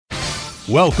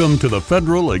Welcome to the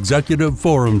Federal Executive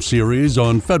Forum series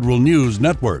on Federal News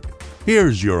Network.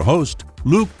 Here's your host,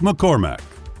 Luke McCormack.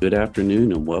 Good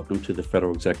afternoon and welcome to the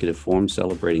Federal Executive Forum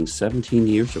celebrating 17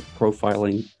 years of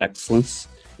profiling excellence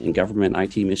in government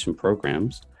IT mission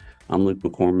programs. I'm Luke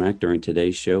McCormack. During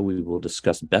today's show, we will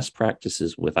discuss best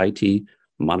practices with IT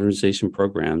modernization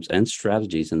programs and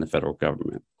strategies in the federal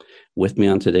government. With me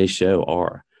on today's show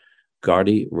are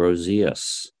Gardy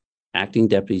Rosias, Acting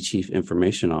Deputy Chief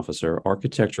Information Officer,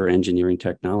 Architecture, Engineering,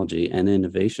 Technology, and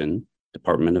Innovation,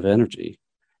 Department of Energy.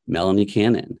 Melanie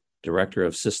Cannon, Director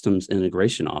of Systems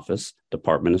Integration Office,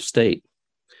 Department of State.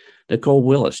 Nicole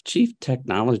Willis, Chief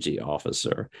Technology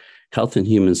Officer, Health and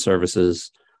Human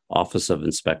Services, Office of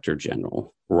Inspector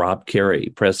General. Rob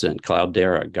Carey, President,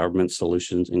 Cloudera Government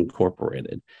Solutions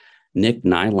Incorporated. Nick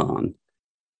Nylon,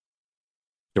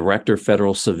 Director,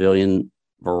 Federal Civilian,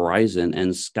 Verizon,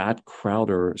 and Scott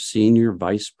Crowder, Senior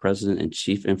Vice President and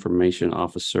Chief Information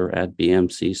Officer at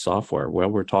BMC Software. Well,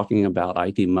 we're talking about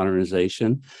IT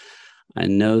modernization. I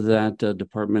know that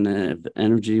Department of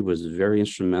Energy was very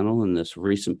instrumental in this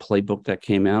recent playbook that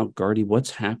came out. Gardy,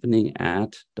 what's happening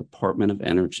at Department of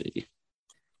Energy?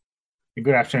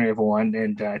 Good afternoon, everyone,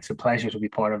 and it's a pleasure to be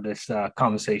part of this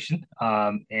conversation.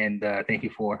 And thank you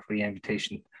for the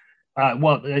invitation.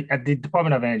 Well, at the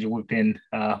Department of Energy, we've been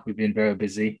very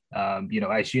busy.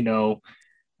 As you know,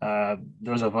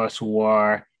 those of us who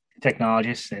are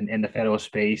technologists in the federal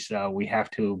space, we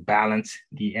have to balance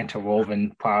the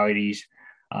interwoven priorities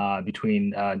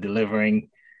between delivering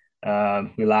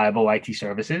reliable IT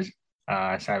services.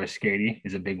 Cybersecurity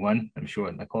is a big one. I'm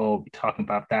sure Nicole will be talking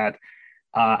about that,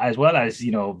 as well as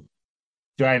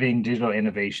driving digital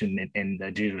innovation and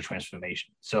digital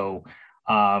transformation. So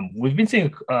we've been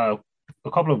seeing a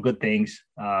couple of good things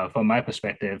from my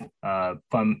perspective,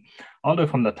 from all the way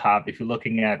from the top. If you're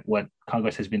looking at what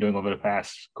Congress has been doing over the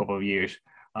past couple of years,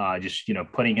 just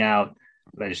putting out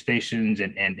legislations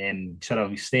and sort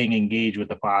of staying engaged with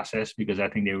the process, because I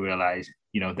think they realize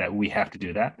that we have to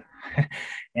do that.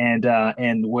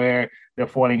 and where they're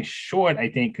falling short, I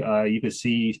think you could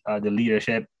see the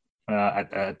leadership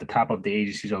at the top of the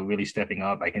agencies are really stepping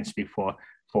up. I can speak for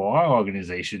our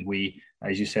organization. We,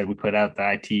 as you said, we put out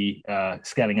the IT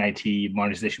scaling IT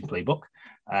modernization playbook.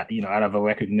 Out of a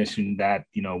recognition that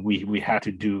we had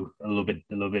to do a little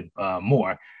bit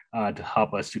more to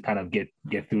help us to kind of get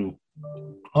through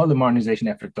all the modernization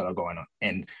efforts that are going on.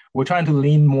 And we're trying to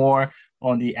lean more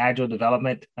on the agile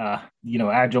development, agile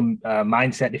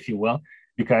mindset, if you will,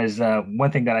 because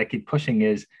one thing that I keep pushing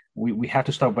is we have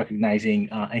to start recognizing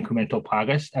incremental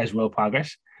progress as real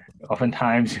progress.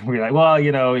 Oftentimes we're like, well,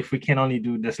 if we can only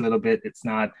do this little bit, it's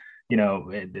not,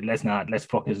 let's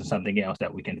focus on something else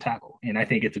that we can tackle. And I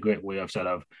think it's a great way of sort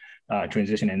of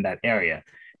transitioning in that area.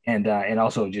 And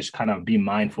also just kind of be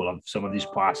mindful of some of these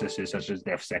processes such as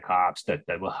DevSecOps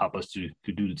that will help us to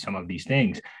do some of these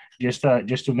things. Just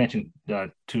to mention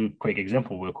two quick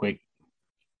examples real quick.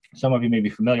 Some of you may be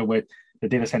familiar with the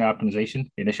Data Center Optimization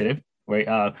Initiative,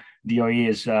 right? DOE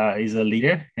is a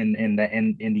leader in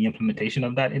the implementation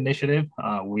of that initiative.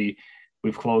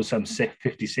 We've closed some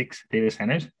 56 data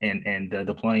centers and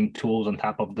deploying tools on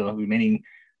top of the remaining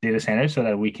data centers so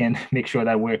that we can make sure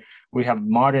that we have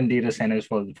modern data centers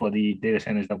for the data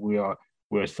centers that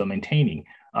we're still maintaining.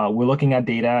 We're looking at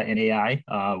data and AI.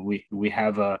 We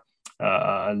have a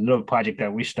little project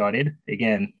that we started,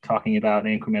 again, talking about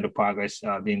incremental progress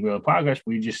being real progress.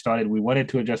 We just started, we wanted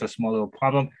to address a small little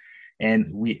problem,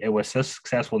 and it was so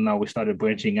successful. Now we started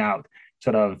branching out,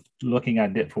 sort of looking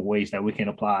at different ways that we can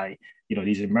apply,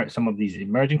 some of these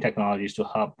emerging technologies to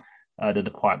help the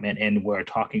department. And we're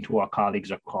talking to our colleagues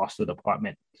across the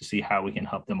department to see how we can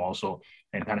help them also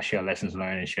and kind of share lessons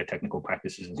learned and share technical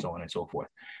practices and so on and so forth.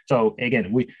 So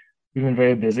again, we've been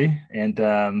very busy, and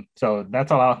so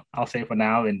that's all I'll say for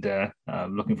now, and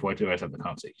looking forward to the rest of the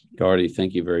conversation. Gardy,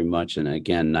 thank you very much. And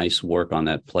again, nice work on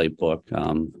that playbook.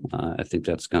 I think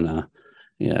that's gonna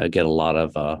get a lot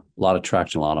of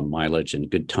traction, a lot of mileage,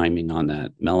 and good timing on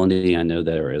that. Melanie, I know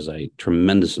there is a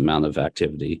tremendous amount of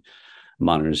activity,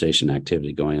 modernization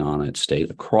activity going on at state,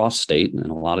 across state, and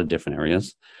in a lot of different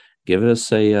areas. Give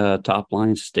us a top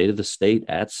line state of the state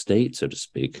at state, so to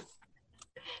speak.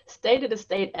 State of the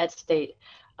state at state.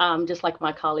 Just like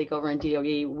my colleague over in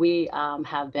DOE, we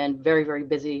have been very, very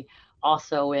busy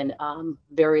also in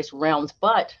various realms,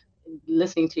 but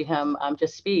listening to him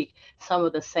just speak some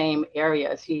of the same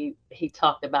areas. He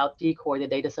talked about DCOR, the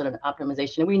data center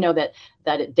optimization. And we know that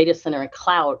data center and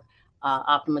cloud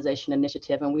optimization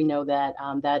initiative, and we know that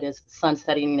that is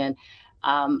sunsetting and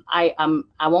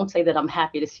I won't say that I'm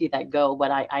happy to see that go,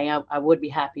 but I would be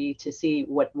happy to see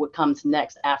what comes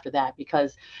next after that,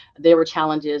 because there were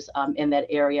challenges in that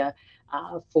area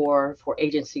for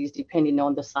agencies, depending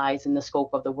on the size and the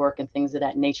scope of the work and things of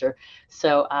that nature.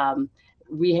 So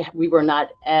we were not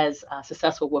as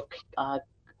successful with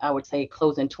I would say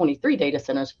closing 23 data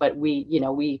centers, but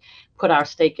we put our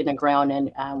stake in the ground,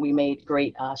 and we made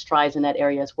great strides in that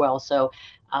area as well. So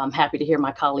I'm happy to hear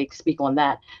my colleagues speak on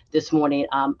that this morning.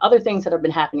 Other things that have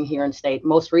been happening here in state,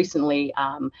 most recently,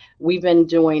 we've been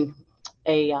doing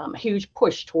a huge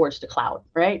push towards the cloud,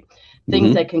 right?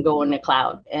 Things that can go in the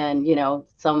cloud, and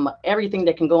everything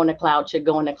that can go in the cloud should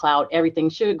go in the cloud. Everything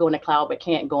should go in the cloud, but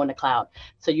can't go in the cloud.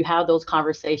 So you have those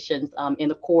conversations in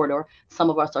the corridor.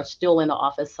 Some of us are still in the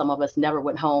office. Some of us never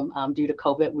went home due to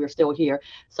COVID. We're still here.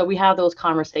 So we have those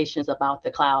conversations about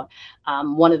the cloud.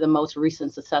 One of the most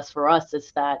recent success for us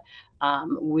is that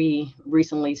we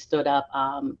recently stood up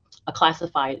a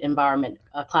classified environment,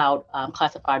 a cloud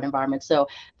classified environment. So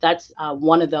that's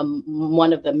one of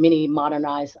the many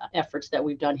modernized efforts that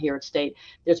we've done here at state.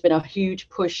 There's been a huge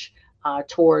push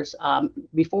towards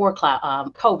before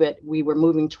COVID, we were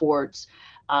moving towards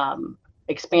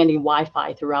expanding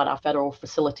Wi-Fi throughout our federal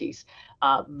facilities.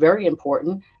 Very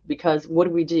important, because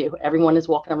what do? Everyone is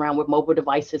walking around with mobile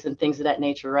devices and things of that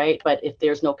nature, right? But if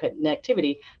there's no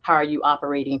connectivity, how are you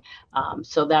operating?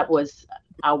 So that was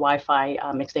our Wi-Fi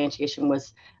expansion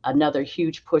was another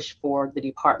huge push for the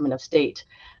Department of State.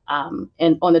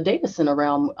 And on the data center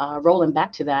realm, rolling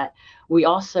back to that, we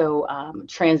also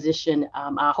transitioned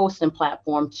our hosting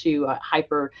platform to a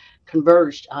hyper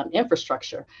converged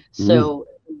infrastructure. So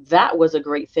that was a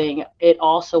great thing. It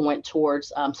also went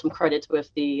towards some credits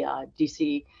with the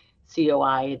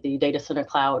DCCOI, the Data Center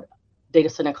Cloud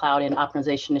and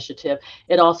Optimization Initiative.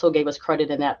 It also gave us credit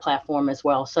in that platform as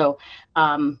well. So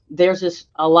there's just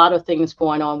a lot of things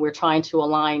going on. We're trying to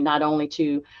align not only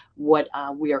to what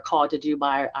we are called to do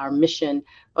by our mission,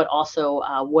 but also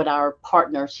what our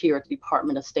partners here at the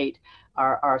Department of State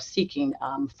are seeking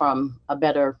from a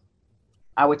better,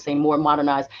 I would say, more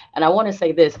modernized. And I want to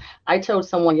say this, I told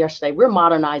someone yesterday, we're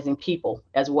modernizing people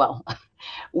as well.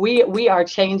 We are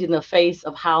changing the face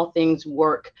of how things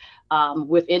work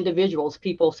with individuals,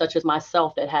 people such as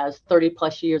myself that has 30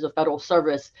 plus years of federal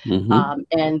service,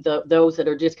 and those that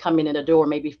are just coming in the door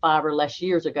maybe 5 or less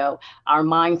years ago. Our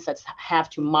mindsets have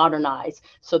to modernize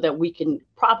so that we can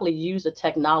properly use the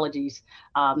technologies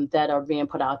that are being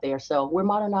put out there. So we're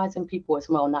modernizing people as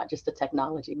well, not just the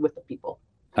technology, with the people.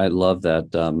 I love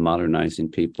that, modernizing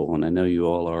people. And I know you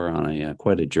all are on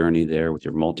quite a journey there with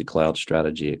your multi-cloud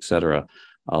strategy, et cetera.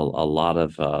 A lot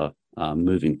of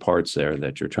moving parts there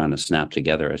that you're trying to snap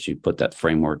together as you put that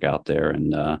framework out there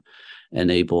and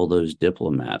enable those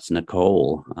diplomats.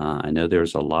 Nicole, I know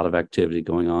there's a lot of activity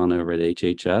going on over at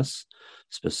HHS,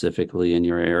 specifically in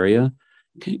your area.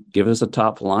 Can you give us a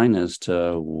top line as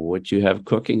to what you have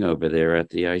cooking over there at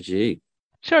the IG?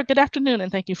 Sure. Good afternoon,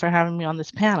 and thank you for having me on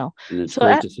this panel. And it's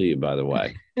great to see you, by the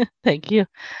way. Thank you.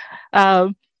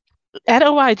 At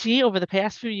OIG, over the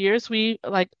past few years, we,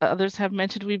 like others have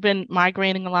mentioned, we've been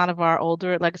migrating a lot of our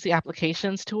older legacy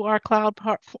applications to our cloud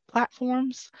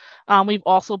platforms. We've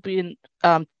also been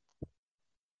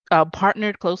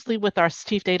partnered closely with our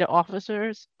Chief Data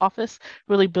Officer's office,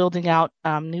 really building out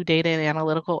new data and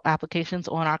analytical applications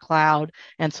on our cloud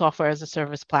and software as a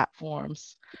service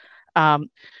platforms.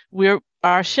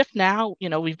 Our shift now,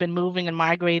 we've been moving and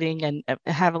migrating and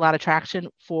have a lot of traction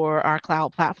for our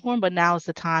cloud platform, but now is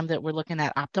the time that we're looking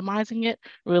at optimizing it,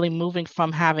 really moving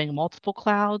from having multiple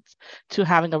clouds to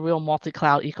having a real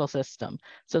multi-cloud ecosystem,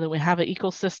 so that we have an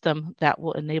ecosystem that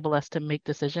will enable us to make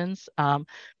decisions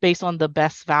based on the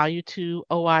best value to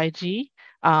OIG,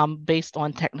 based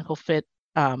on technical fit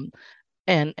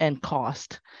and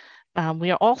cost.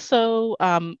 We are also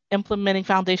implementing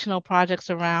foundational projects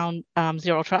around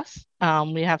Zero Trust.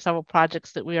 We have several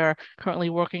projects that we are currently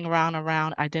working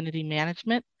around identity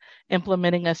management,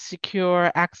 implementing a secure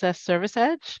access service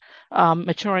edge,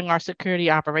 maturing our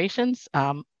security operations,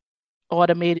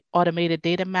 automated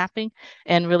data mapping,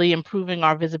 and really improving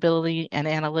our visibility and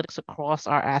analytics across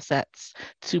our assets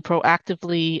to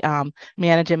proactively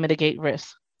manage and mitigate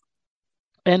risks.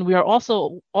 And we are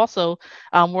also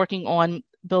working on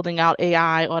building out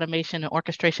AI, automation, and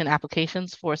orchestration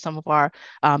applications for some of our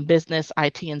business,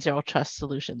 IT, and Zero Trust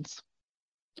solutions.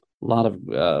 A lot of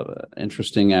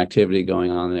interesting activity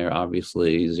going on there.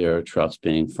 Obviously, Zero Trust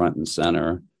being front and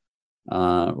center.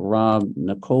 Rob,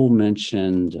 Nicole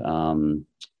mentioned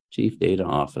chief data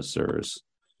officers,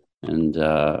 and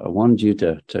I wanted you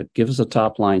to give us a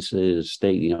top line to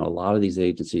state. A lot of these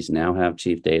agencies now have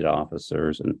chief data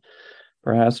officers, and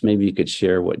Perhaps maybe you could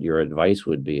share what your advice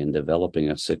would be in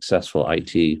developing a successful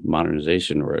IT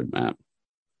modernization roadmap.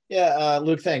 Yeah,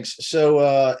 Luke, thanks.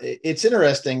 So it's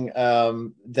interesting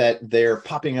that they're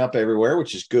popping up everywhere,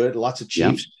 which is good. Lots of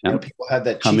chiefs. People have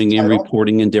that coming in,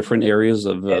 reporting in different areas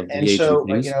of the agencies.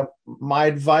 So, my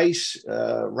advice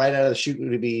right out of the chute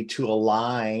would be to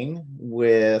align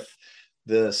with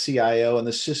the CIO and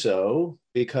the CISO,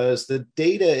 because the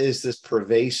data is this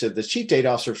pervasive. The chief data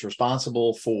officer is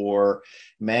responsible for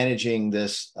managing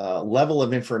this level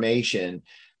of information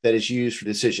that is used for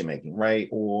decision making, right?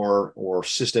 Or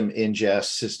system ingest,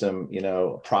 system,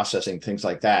 processing, things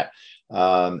like that.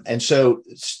 And so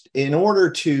in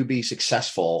order to be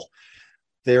successful,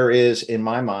 there is, in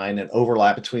my mind, an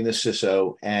overlap between the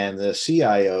CISO and the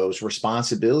CIO's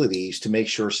responsibilities to make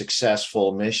sure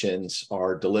successful missions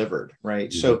are delivered, right?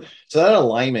 Mm-hmm. So that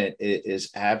alignment is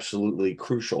absolutely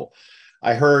crucial.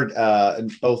 I heard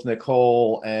both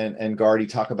Nicole and Gardy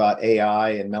talk about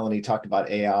AI, and Melanie talked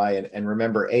about AI. And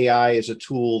remember, AI is a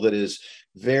tool that is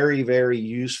very, very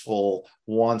useful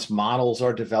once models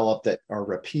are developed that are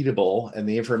repeatable and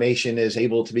the information is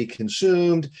able to be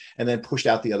consumed and then pushed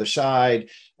out the other side.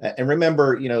 And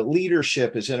remember,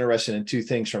 leadership is interested in two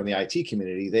things from the IT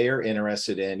community. They are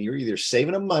interested in, you're either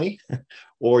saving them money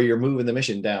or you're moving the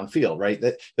mission downfield, right?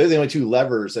 They're the only two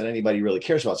levers that anybody really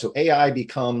cares about. So AI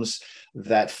becomes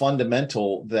that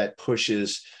fundamental that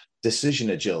pushes decision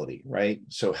agility, right?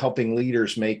 So helping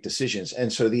leaders make decisions.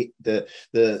 And so the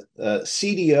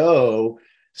CDO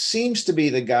seems to be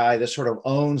the guy that sort of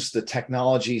owns the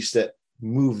technologies that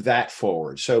move that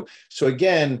forward. So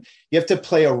again, you have to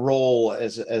play a role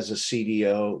as a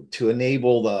CDO to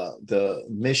enable the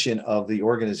mission of the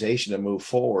organization to move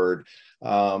forward.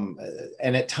 And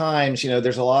at times,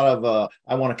 there's a lot of,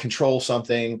 I want to control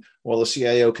something. Well, the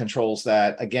CIO controls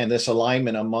that. Again, this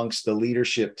alignment amongst the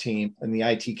leadership team and the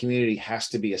IT community has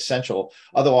to be essential.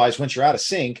 Otherwise, once you're out of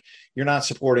sync, you're not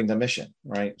supporting the mission,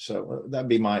 right? So that'd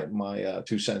be my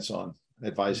 2 cents on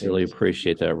advising. Really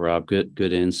appreciate that, Rob. Good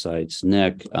insights.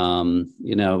 Nick, we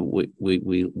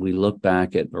look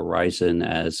back at Verizon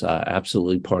as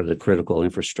absolutely part of the critical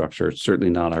infrastructure. It's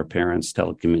certainly not our parents'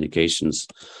 telecommunications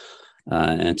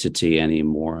entity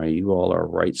anymore. You all are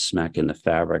right smack in the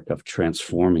fabric of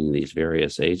transforming these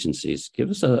various agencies.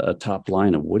 Give us a top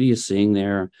line of what are you seeing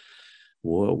there?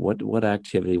 What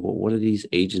activity? What are these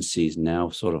agencies now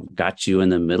sort of got you in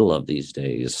the middle of these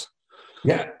days?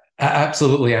 Yeah,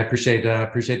 absolutely. I appreciate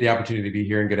the opportunity to be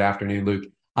here, and good afternoon, Luke.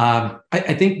 I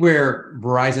think where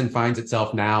Verizon finds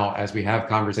itself now, as we have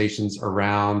conversations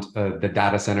around the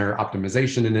data center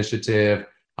optimization initiative,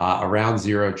 around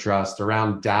zero trust,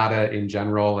 around data in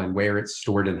general and where it's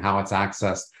stored and how it's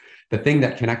accessed. The thing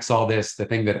that connects all this, the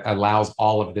thing that allows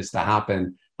all of this to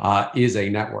happen is a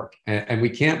network. And we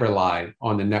can't rely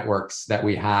on the networks that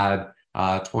we had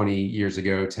 20 years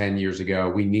ago, 10 years ago.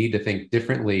 We need to think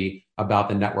differently about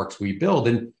the networks we build.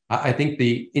 And I think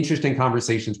the interesting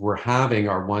conversations we're having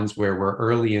are ones where we're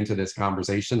early into this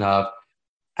conversation of,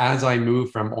 as I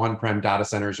move from on-prem data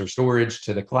centers or storage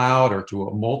to the cloud or to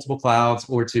multiple clouds,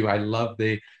 or to, I love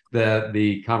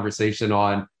the conversation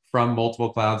on from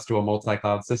multiple clouds to a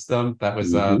multi-cloud system. That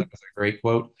was a great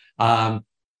quote.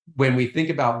 When we think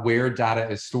about where data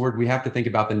is stored, we have to think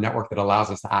about the network that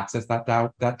allows us to access that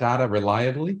data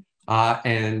reliably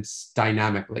and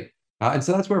dynamically. And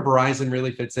so that's where Verizon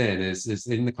really fits in, is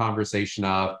in the conversation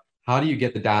of how do you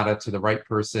get the data to the right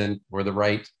person or the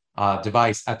right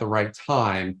device at the right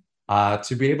time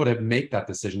to be able to make that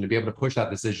decision, to be able to push that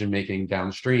decision making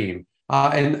downstream.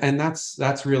 And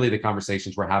that's really the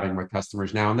conversations we're having with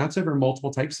customers now. And that's over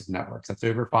multiple types of networks. That's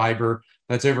over fiber,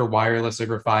 that's over wireless,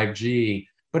 over 5G,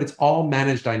 but it's all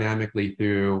managed dynamically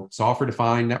through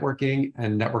software-defined networking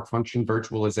and network function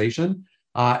virtualization.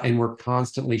 And we're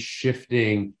constantly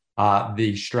shifting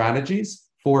the strategies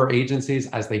for agencies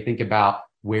as they think about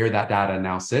where that data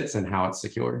now sits and how it's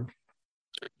secured.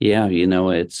 Yeah,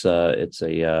 it's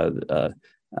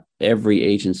every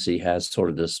agency has sort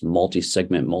of this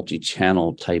multi-segment,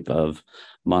 multi-channel type of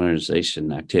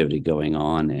modernization activity going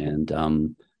on,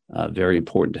 and very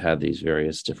important to have these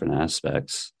various different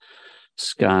aspects.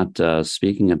 Scott,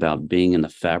 speaking about being in the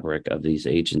fabric of these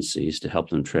agencies to help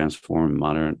them transform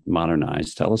and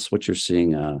modernize, tell us what you're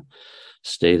seeing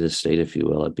state of the state, if you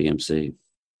will, at BMC.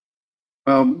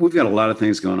 Well, we've got a lot of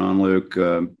things going on, Luke.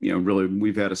 Really,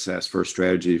 we've had a SaaS first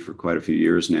strategy for quite a few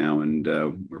years now, and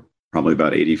we're probably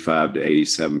about 85 to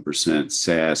 87%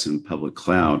 SaaS and public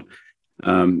cloud.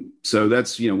 So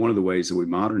that's, one of the ways that we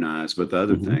modernize. But the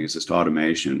other thing is just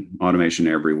automation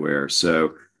everywhere.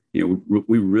 So,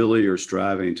 we really are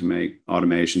striving to make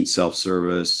automation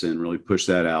self-service and really push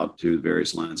that out to the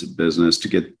various lines of business to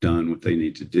get done what they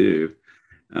need to do.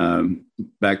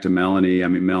 Back to Melanie.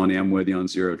 Melanie, I'm with you on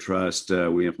Zero Trust.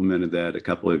 We implemented that a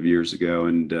couple of years ago,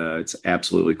 and it's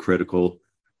absolutely critical.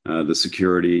 The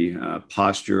security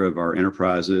posture of our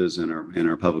enterprises and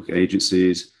our public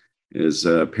agencies is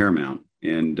paramount,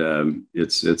 and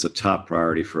it's a top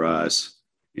priority for us.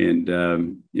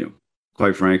 And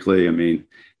quite frankly,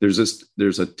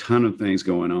 there's a ton of things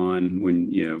going on. When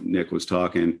Nick was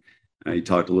talking, he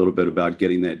talked a little bit about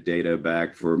getting that data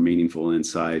back for meaningful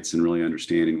insights and really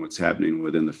understanding what's happening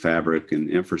within the fabric and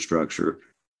infrastructure.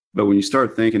 But when you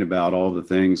start thinking about all the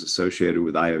things associated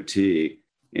with IoT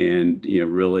and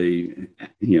really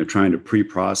trying to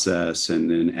pre-process and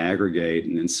then aggregate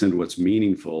and then send what's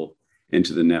meaningful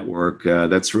into the network,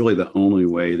 that's really the only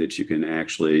way that you can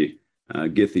actually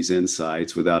get these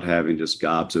insights without having just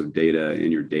gobs of data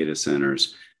in your data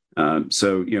centers.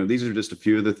 So these are just a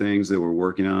few of the things that we're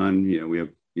working on. We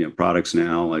have products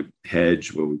now like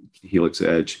Hedge, Helix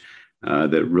Edge,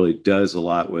 that really does a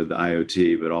lot with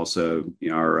IoT, but also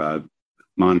our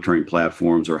monitoring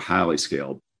platforms are highly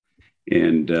scaled.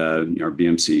 And our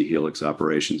BMC Helix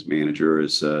Operations Manager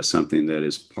is something that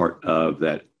is part of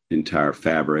that entire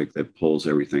fabric that pulls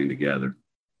everything together.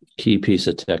 Key piece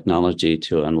of technology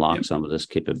to unlock some of this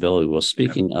capability. Well,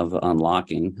 speaking of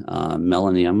unlocking,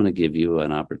 Melanie, I'm going to give you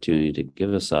an opportunity to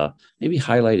give us maybe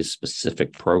highlight a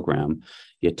specific program.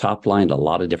 You top-lined a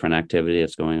lot of different activity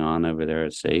that's going on over there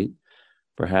at State.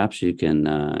 Perhaps you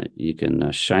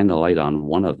can shine the light on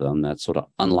one of them that's sort of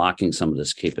unlocking some of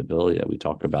this capability that we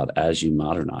talk about as you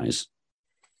modernize.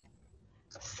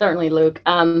 Certainly, Luke.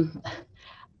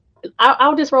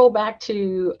 I'll just roll back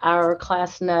to our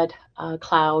ClassNet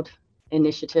cloud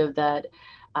initiative that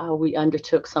we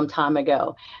undertook some time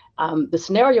ago. The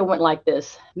scenario went like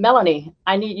this. Melanie,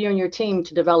 I need you and your team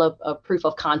to develop a proof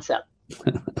of concept.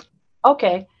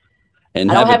 Okay. And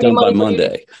have it done by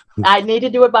Monday. I need to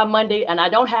do it by Monday, and I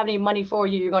don't have any money for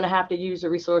you. You're going to have to use the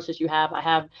resources you have. I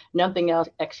have nothing else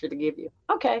extra to give you.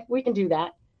 Okay, we can do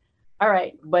that. All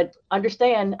right. But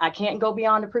understand, I can't go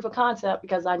beyond the proof of concept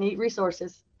because I need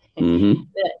resources. Mm-hmm.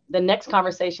 The next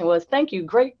conversation was, thank you,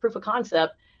 great proof of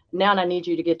concept. Now I need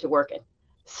you to get to working.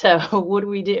 So what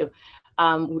do?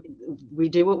 We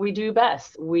do what we do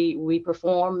best. We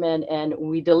perform and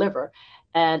we deliver.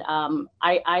 And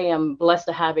I am blessed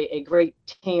to have a great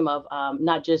team of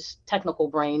not just technical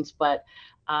brains, but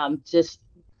just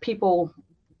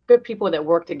good people that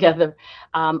work together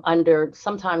under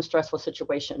sometimes stressful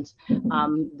situations.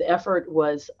 The effort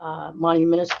was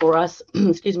monumental for us,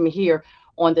 here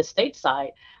on the state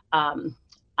side.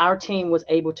 Our team was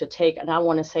able to take, and I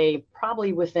want to say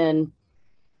probably within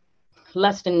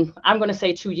less than, I'm going to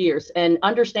say 2 years, and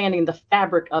understanding the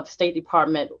fabric of State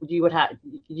Department, you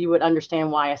would understand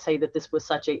why I say that this was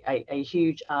such a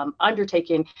huge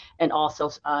undertaking and also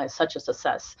such a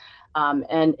success.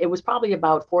 And it was probably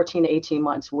about 14 to 18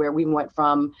 months where we went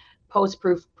from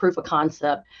proof of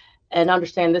concept. And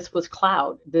understand this was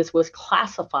cloud. This was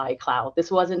classified cloud. This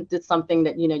wasn't just something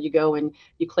that, you go and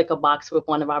you click a box with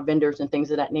one of our vendors and things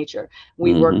of that nature.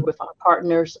 We worked with our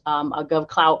partners, our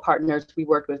GovCloud partners. We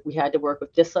had to work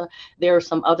with DISA. There are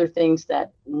some other things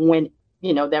that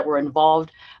that were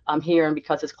involved here. And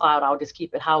because it's cloud, I'll just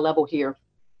keep it high level here.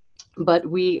 But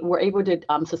we were able to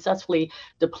successfully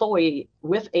deploy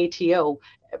with ATO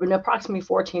in approximately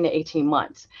 14 to 18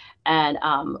 months. And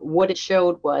what it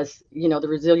showed was, the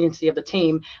resiliency of the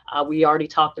team. We already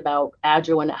talked about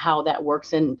Agile and how that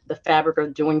works in the fabric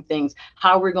of doing things,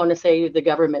 how we're going to save the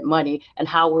government money, and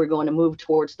how we're going to move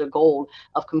towards the goal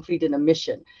of completing a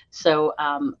mission. So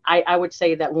I would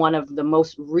say that one of the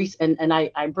most recent, and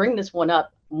I bring this one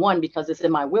up, one, because it's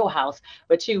in my wheelhouse,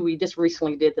 but two, we just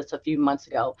recently did this a few months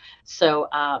ago. So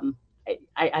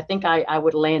I think I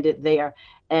would land it there.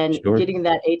 And sure. Getting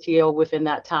that ATO within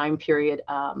that time period,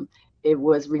 it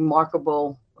was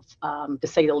remarkable, to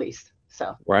say the least.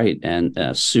 So right, and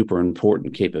super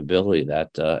important capability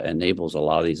that enables a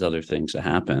lot of these other things to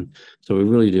happen. So we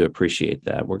really do appreciate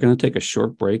that. We're going to take a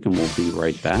short break, and we'll be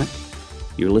right back.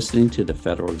 You're listening to the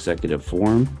Federal Executive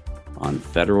Forum on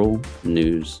Federal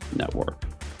News Network.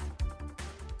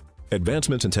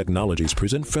 Advancements in technologies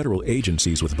present federal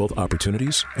agencies with both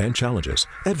opportunities and challenges.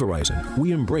 At Verizon,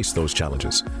 we embrace those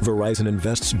challenges. Verizon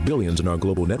invests billions in our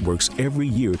global networks every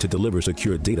year to deliver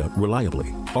secure data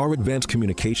reliably. Our advanced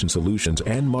communication solutions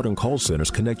and modern call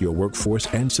centers connect your workforce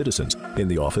and citizens in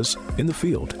the office, in the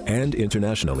field, and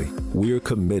internationally. We're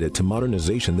committed to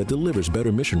modernization that delivers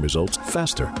better mission results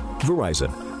faster.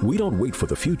 Verizon, we don't wait for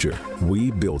the future,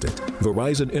 we build it.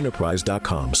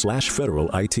 VerizonEnterprise.com/federal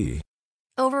IT.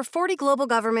 Over 40 global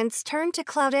governments turn to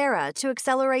Cloudera to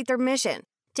accelerate their mission.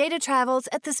 Data travels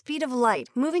at the speed of light,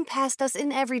 moving past us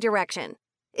in every direction.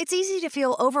 It's easy to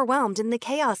feel overwhelmed in the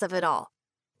chaos of it all.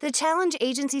 The challenge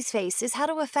agencies face is how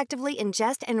to effectively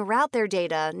ingest and route their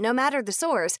data, no matter the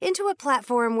source, into a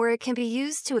platform where it can be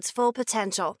used to its full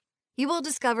potential. You will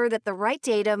discover that the right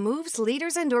data moves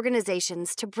leaders and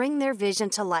organizations to bring their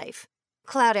vision to life.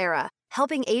 Cloudera,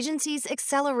 helping agencies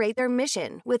accelerate their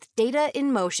mission with data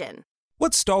in motion.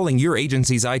 What's stalling your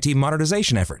agency's IT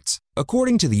modernization efforts?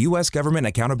 According to the U.S. Government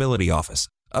Accountability Office,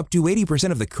 up to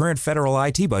 80% of the current federal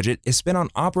IT budget is spent on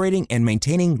operating and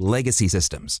maintaining legacy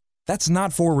systems. That's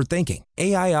not forward thinking.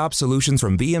 AIOps solutions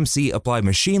from BMC apply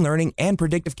machine learning and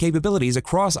predictive capabilities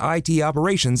across IT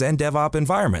operations and DevOps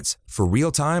environments for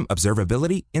real-time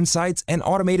observability, insights, and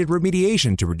automated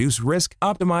remediation to reduce risk,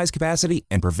 optimize capacity,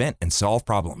 and prevent and solve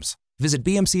problems. Visit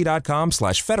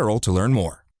bmc.com/federal to learn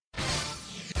more.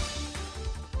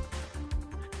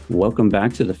 Welcome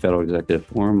back to the Federal Executive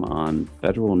Forum on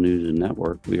Federal News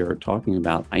Network. We are talking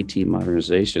about IT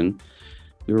modernization.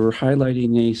 We were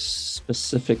highlighting a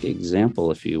specific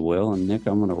example, if you will. And Nick,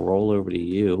 I'm going to roll over to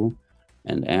you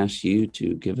and ask you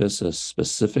to give us a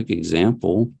specific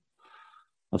example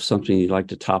of something you'd like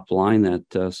to top line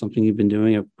that something you've been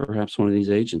doing at perhaps one of these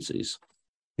agencies.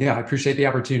 Yeah, I appreciate the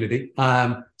opportunity.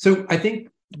 So I think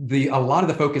a lot of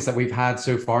the focus that we've had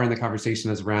so far in the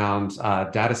conversation is around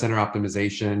data center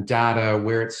optimization, data,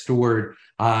 where it's stored.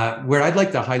 Where I'd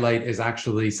like to highlight is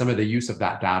actually some of the use of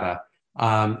that data.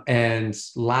 And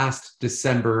last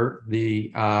December,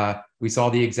 we saw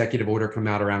the executive order come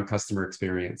out around customer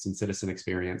experience and citizen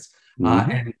experience.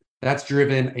 And that's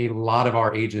driven a lot of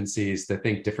our agencies to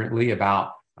think differently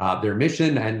about their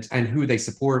mission and who they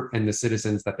support and the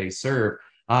citizens that they serve.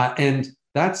 And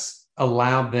that's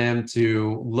allowed them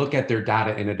to look at their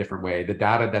data in a different way, the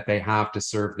data that they have to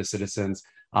serve the citizens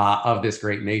of this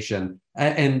great nation.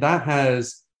 And that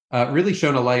has really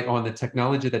shone a light on the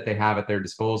technology that they have at their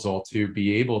disposal to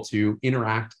be able to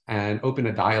interact and open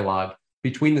a dialogue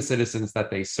between the citizens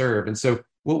that they serve. And so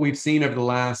what we've seen over the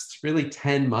last really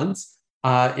 10 months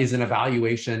is an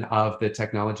evaluation of the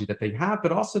technology that they have,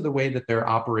 but also the way that they're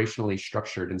operationally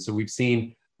structured. And so we've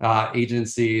seen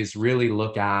agencies really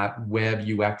look at web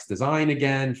UX design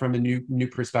again from a new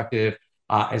perspective,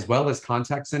 as well as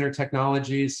contact center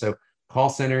technologies. So call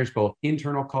centers, both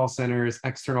internal call centers,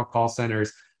 external call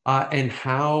centers, and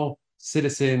how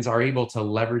citizens are able to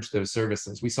leverage those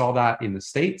services. We saw that in the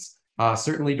States,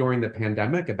 certainly during the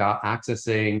pandemic, about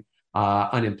accessing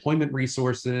unemployment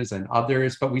resources and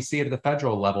others, but we see it at the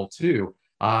federal level too.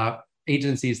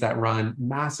 Agencies that run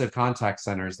massive contact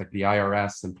centers like the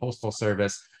IRS and Postal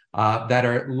Service that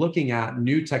are looking at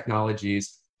new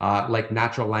technologies like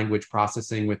natural language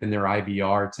processing within their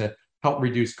IVR to help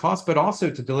reduce costs, but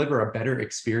also to deliver a better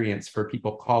experience for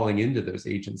people calling into those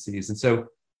agencies. And so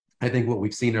I think what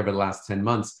we've seen over the last 10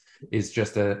 months is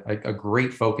just a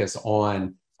great focus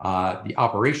on the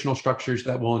operational structures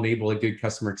that will enable a good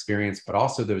customer experience, but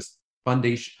also those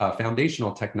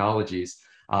foundational technologies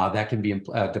that can be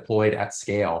deployed at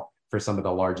scale for some of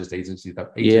the largest agencies.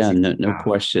 No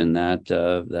question that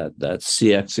that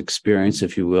CX experience,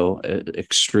 if you will,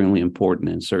 extremely important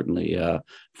and certainly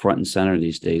front and center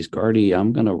these days. Gardy,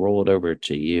 I'm going to roll it over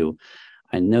to you.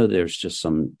 I know there's just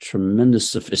some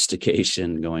tremendous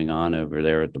sophistication going on over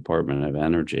there at Department of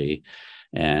Energy,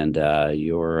 and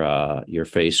you're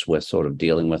faced with sort of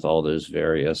dealing with all those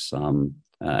various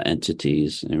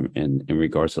entities in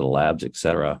regards to the labs, et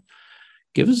cetera.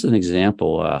 Give us an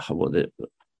example, a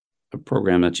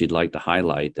program that you'd like to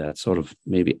highlight that sort of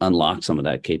maybe unlock some of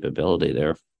that capability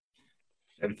there.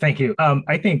 Thank you.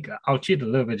 I think I'll cheat a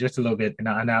little bit, just a little bit, and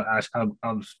I'll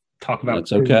talk about.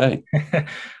 That's okay.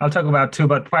 I'll talk about two,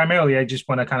 but primarily I just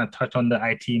want to kind of touch on the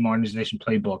IT modernization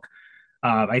playbook.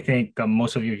 I think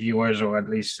most of your viewers, or at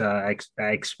least I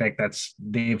expect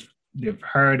they've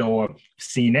heard or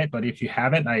seen it, but if you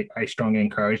haven't, I strongly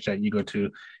encourage that you go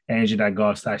to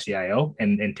energy.gov/CIO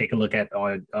and take a look at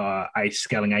our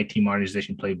Scaling IT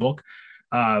Modernization Playbook.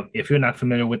 If you're not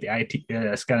familiar with the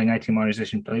Scaling IT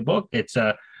Modernization Playbook, it's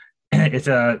a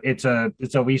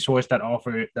resource that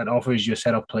offers you a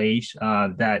set of plays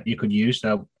that you could use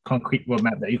concrete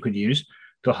roadmap that you could use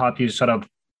to help you sort of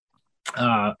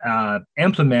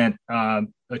implement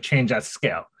a change at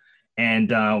scale,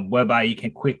 and whereby you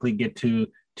can quickly get to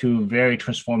very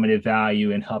transformative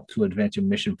value and help to advance your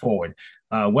mission forward.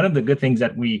 One of the good things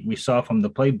that we saw from the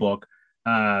playbook,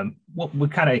 what we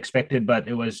kind of expected, but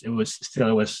it was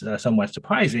somewhat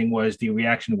surprising, was the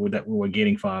reaction that we were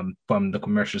getting from the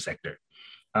commercial sector.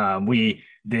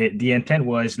 The intent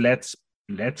was let's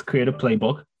create a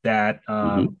playbook that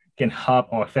can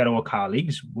help our federal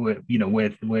colleagues with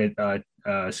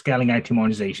scaling IT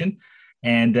modernization.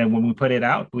 And then when we put it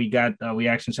out, we got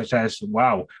reactions such as,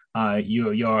 "Wow,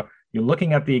 you're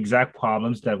looking at the exact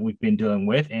problems that we've been dealing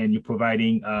with, and you're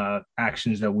providing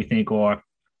actions that we think are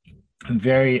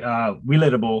very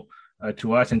relatable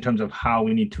to us in terms of how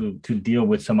we need to deal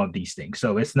with some of these things."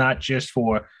 So it's not just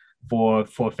for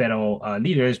federal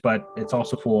leaders, but it's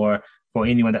also for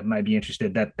anyone that might be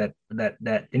interested,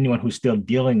 that anyone who's still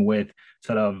dealing with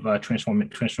sort of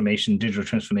transformation, digital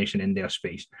transformation in their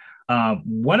space.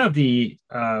 One of the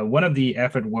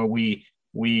effort where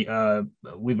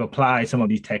we've applied some of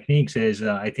these techniques is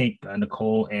I think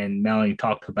Nicole and Melanie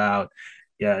talked about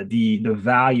the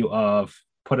value of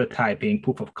prototyping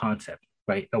proof of concept.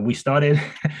 Right, we started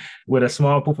with a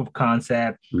small proof of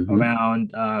concept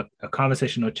around a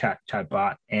conversational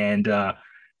chatbot, and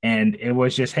it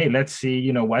was just, hey, let's see,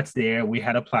 what's there. We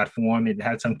had a platform; it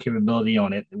had some capability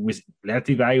on it. Let's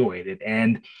evaluate it,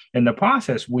 and in the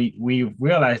process, we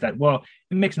realized that, well,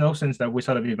 it makes no sense that we're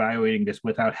sort of evaluating this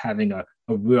without having a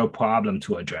real problem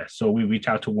to address. So we reached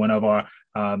out to one of our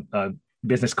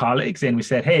business colleagues, and we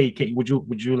said, hey, would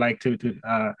you like to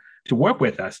work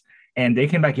with us? And they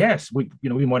came back, yes, we're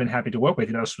more than happy to work with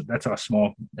you. That's our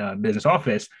small business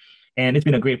office, and it's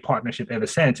been a great partnership ever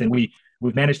since. And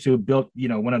we've managed to build,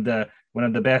 one of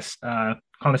the best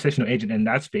conversational agent in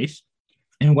that space.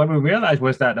 And what we realized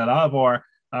was that a lot of our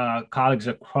colleagues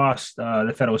across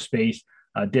the federal space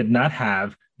did not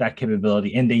have that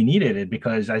capability, and they needed it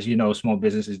because, as you know, small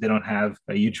businesses, they don't have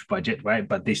a huge budget, right?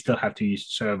 But they still have to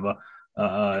serve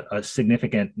a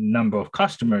significant number of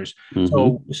customers.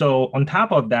 So on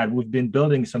top of that, we've been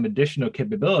building some additional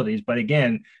capabilities, but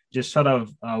again, just sort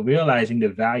of realizing the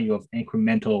value of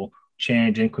incremental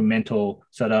change, incremental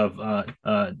sort of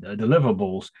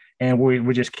deliverables, and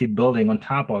we just keep building on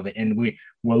top of it, and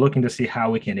we're looking to see how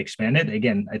we can expand it.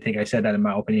 Again, I think I said that in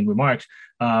my opening remarks.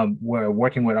 We're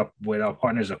working with our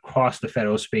partners across the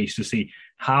federal space to see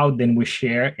how then we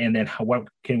share, and then what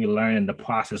can we learn in the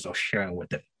process of sharing with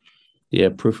them. Yeah,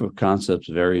 proof of concept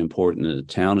is very important. The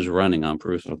town is running on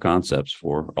proof of concepts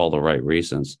for all the right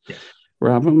reasons. Yeah.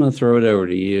 Rob, I'm going to throw it over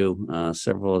to you.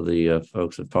 Several of the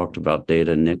folks have talked about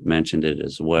data. Nick mentioned it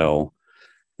as well.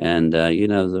 And,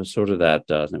 there's sort of that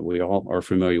we all are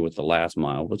familiar with the last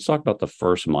mile. Let's talk about the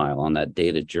first mile on that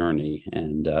data journey,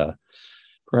 and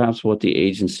perhaps what the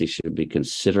agency should be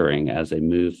considering as they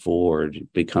move forward,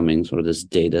 becoming sort of this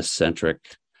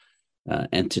data-centric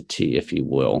entity, if you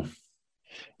will.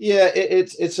 Yeah,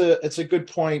 it's a good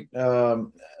point,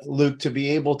 Luke, to be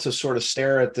able to sort of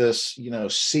stare at this,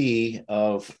 sea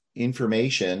of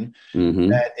information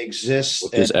that exists,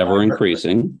 which is ever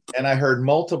increasing. And I heard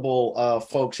multiple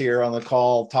folks here on the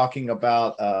call talking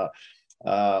about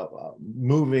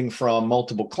moving from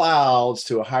multiple clouds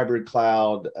to a hybrid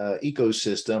cloud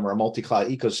ecosystem or a multi-cloud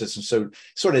ecosystem. So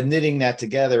sort of knitting that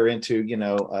together into,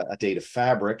 a data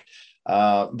fabric.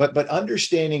 But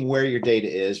understanding where your data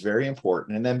is very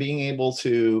important, and then being able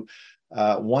to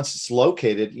once it's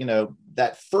located,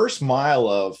 that first mile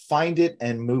of find it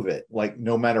and move it. Like,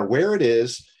 no matter where it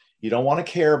is, you don't want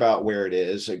to care about where it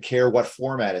is or care what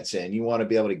format it's in. You want to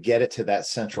be able to get it to that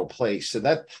central place. So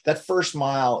that first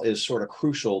mile is sort of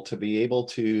crucial to be able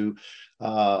to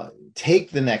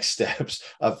take the next steps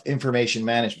of information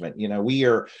management.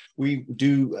 We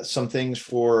do some things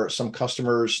for some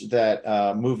customers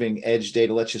that moving edge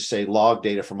data, let's just say log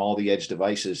data from all the edge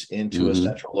devices into a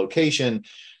central location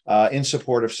in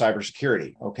support of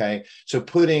cybersecurity. Okay, so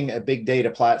putting a big data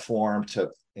platform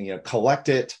to collect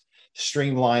it,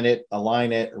 streamline it,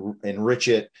 align it, enrich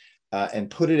it, and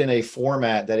put it in a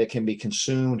format that it can be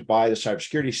consumed by the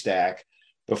cybersecurity stack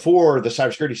before the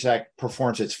cybersecurity stack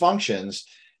performs its functions,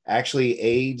 actually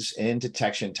aids in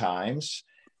detection times.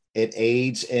 It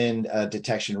aids in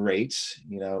detection rates,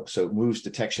 so it moves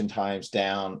detection times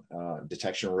down,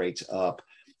 detection rates up.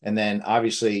 And then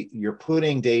obviously you're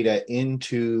putting data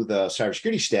into the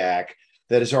cybersecurity stack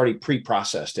that is already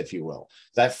pre-processed, if you will.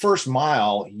 That first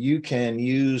mile, you can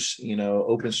use,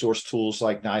 open source tools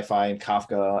like NiFi and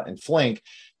Kafka and Flink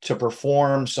to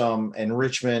perform some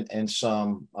enrichment and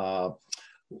some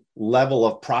level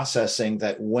of processing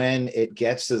that when it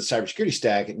gets to the cybersecurity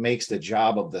stack, it makes the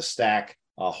job of the stack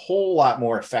a whole lot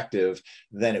more effective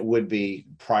than it would be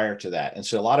prior to that. And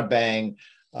so a lot of bang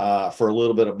for a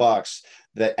little bit of bucks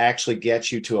that actually gets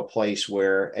you to a place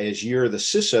where, as you're the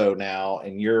CISO now,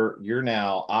 and you're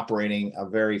now operating a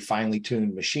very finely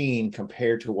tuned machine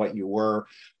compared to what you were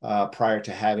prior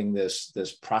to having this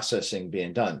processing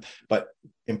being done. But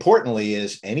importantly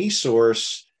is any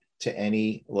source to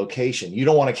any location. You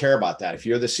don't want to care about that. If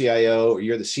you're the CIO or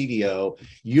you're the CDO,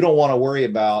 you don't want to worry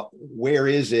about where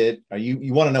is it, or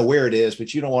you want to know where it is,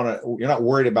 but you're not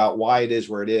worried about why it is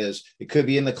where it is. It could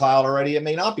be in the cloud already. It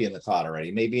may not be in the cloud already.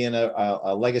 It may be in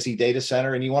a legacy data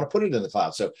center and you want to put it in the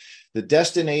cloud. So the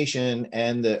destination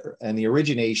and the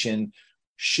origination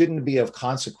shouldn't be of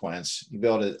consequence. You'll be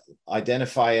able to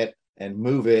identify it and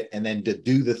move it, and then to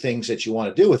do the things that you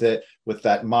want to do with it with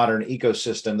that modern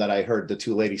ecosystem that I heard the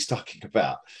two ladies talking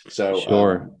about. So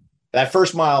sure. That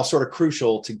first mile is sort of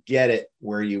crucial to get it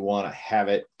where you want to have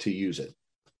it to use it.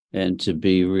 And to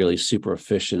be really super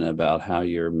efficient about how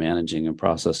you're managing and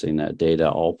processing that data,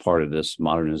 all part of this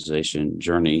modernization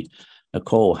journey.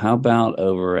 Nicole, how about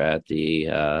over at the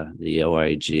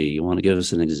OIG? You want to give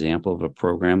us an example of a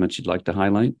program that you'd like to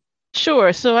highlight?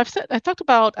 Sure. So I'm going to talk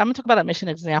about a mission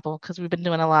example because we've been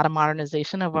doing a lot of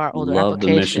modernization of our older applications. Love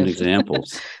the mission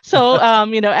examples. So,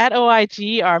 at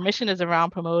OIG, our mission is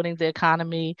around promoting the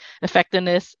economy,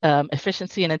 effectiveness,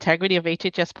 efficiency, and integrity of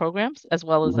HHS programs, as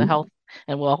well as the health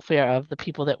and welfare of the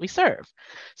people that we serve.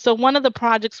 So one of the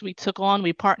projects we took on,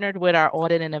 we partnered with our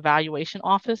audit and evaluation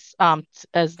office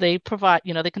as they provide,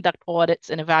 they conduct audits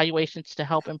and evaluations to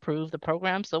help improve the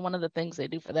program. So one of the things they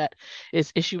do for that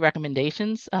is issue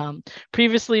recommendations.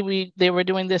 Previously, they were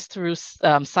doing this through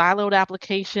siloed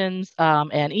applications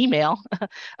and email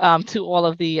to all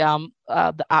of the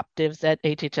optives at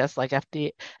HHS, like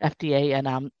FDA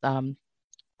and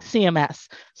CMS.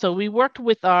 So we worked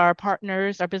with our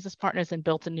business partners, and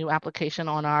built a new application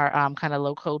on our kind of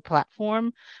low code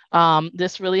platform.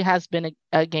 This really has been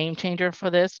a game changer for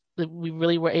this. We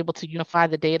really were able to unify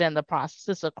the data and the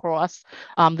processes across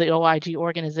the OIG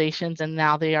organizations, and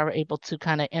now they are able to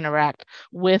kind of interact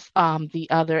with the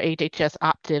other HHS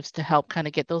optives to help kind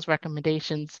of get those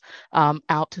recommendations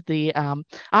out to the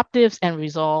optives and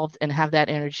resolved, and have that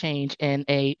interchange in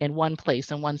one place,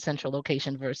 in one central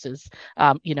location versus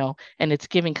and it's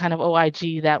giving kind of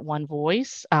OIG that one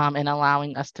voice and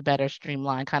allowing us to better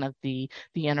streamline kind of the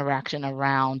interaction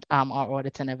around our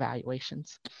audits and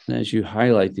evaluations. And as you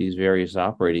highlight these various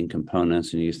operating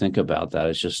components and you think about that,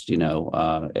 it's just,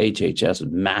 HHS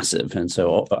is massive. And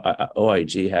so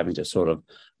OIG having to sort of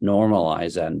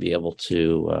normalize that and be able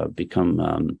to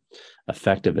become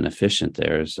effective and efficient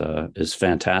there is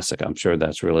fantastic. I'm sure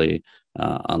that's really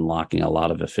unlocking a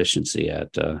lot of efficiency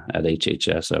at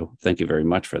HHS. So thank you very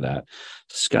much for that.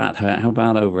 Scott, how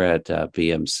about over at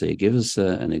BMC? Give us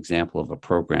an example of a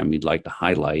program you'd like to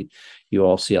highlight. You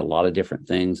all see a lot of different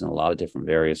things and a lot of different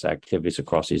various activities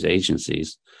across these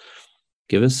agencies.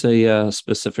 Give us a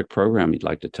specific program you'd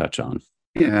like to touch on.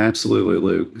 Yeah, absolutely,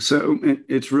 Luke. So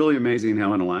it's really amazing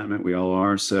how in alignment we all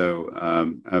are.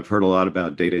 So I've heard a lot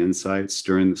about data insights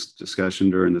during this discussion,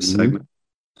 during this segment.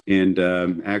 And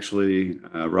actually,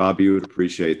 Rob, you would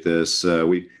appreciate this.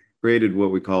 We created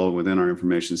what we call within our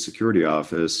information security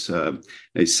office a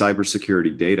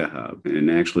cybersecurity data hub. And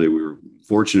actually, we were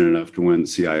fortunate enough to win the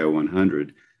CIO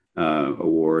 100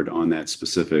 award on that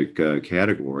specific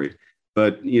category.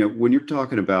 But, when you're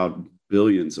talking about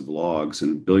billions of logs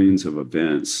and billions of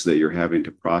events that you're having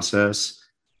to process,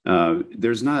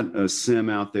 there's not a SIM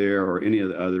out there or any of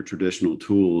the other traditional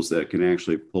tools that can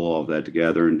actually pull all of that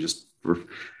together. And just for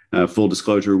full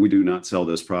disclosure, we do not sell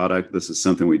this product. This is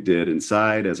something we did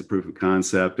inside as a proof of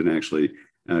concept and actually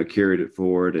carried it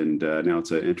forward. And now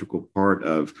it's an integral part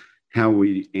of how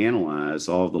we analyze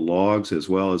all of the logs, as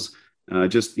well as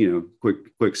just,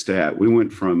 quick stat. We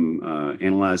went from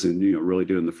analyzing, really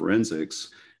doing the forensics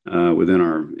within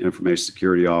our information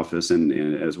security office and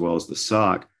as well as the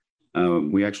SOC.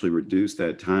 We actually reduced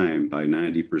that time by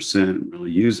 90%,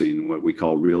 really using what we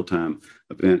call real-time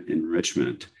event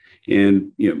enrichment.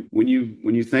 And when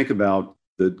you think about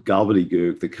the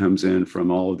gobbledygook that comes in from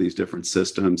all of these different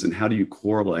systems, and how do you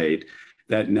correlate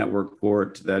that network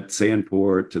port to that SAN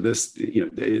port to this,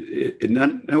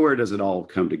 nowhere does it all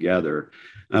come together.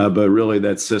 But really,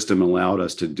 that system allowed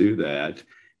us to do that.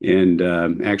 And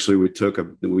actually, we took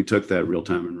that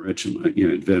real-time enrichment,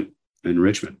 event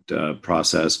enrichment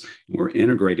process. We're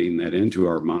integrating that into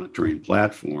our monitoring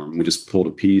platform. We just pulled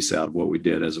a piece out of what we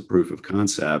did as a proof of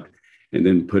concept, and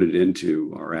then put it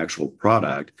into our actual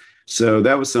product. So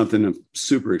that was something I'm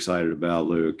super excited about,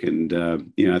 Luke. And,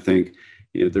 I think,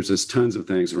 there's just tons of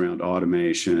things around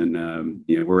automation.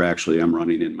 I'm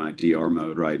running in my DR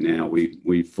mode right now.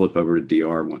 We flip over to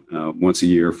DR once a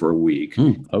year for a week.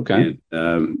 Okay.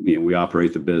 And, we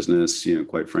operate the business.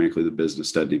 Quite frankly, the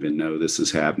business doesn't even know this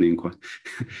is happening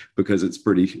because it's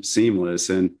pretty seamless.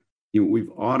 And,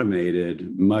 we've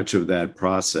automated much of that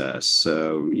process.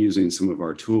 So using some of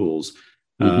our tools,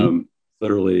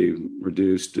 literally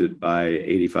reduced it by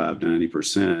 85,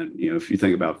 90%. If you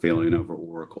think about failing over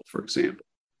Oracle, for example,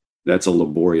 that's a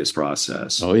laborious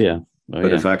process. Oh, yeah.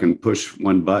 But if I can push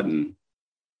one button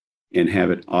and have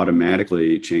it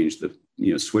automatically change the,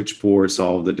 switch ports,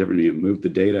 all the different, move the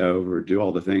data over, do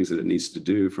all the things that it needs to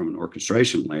do from an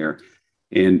orchestration layer,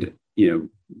 and,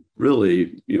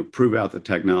 really, prove out the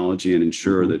technology and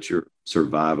ensure that you're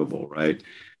survivable, right?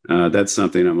 That's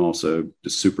something I'm also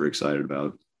just super excited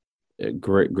about. A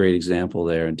great example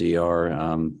there in DR.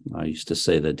 I used to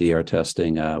say that DR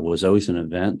testing was always an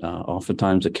event,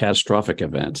 oftentimes a catastrophic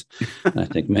event. I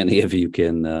think many of you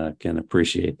can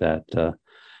appreciate that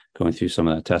going through some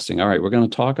of that testing. All right, we're going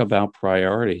to talk about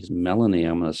priorities. Melanie,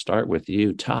 I'm going to start with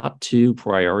you. Top 2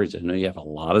 priorities. I know you have a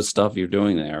lot of stuff you're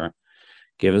doing there.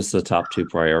 Give us the top 2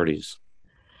 priorities.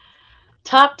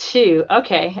 Top 2.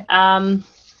 Okay.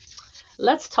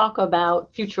 Let's talk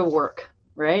about future work,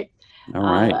 right? All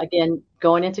right. Again,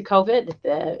 going into COVID,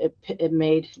 it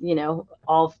made,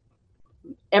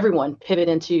 everyone pivot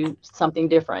into something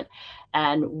different.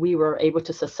 And we were able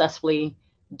to successfully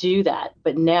do that.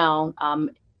 But now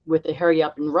with the hurry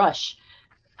up and rush,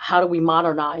 how do we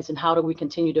modernize and how do we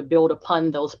continue to build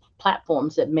upon those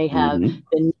platforms that may have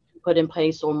been put in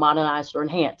place or modernized or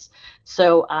enhanced?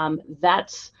 So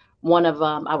that's one of,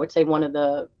 I would say, one of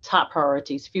the top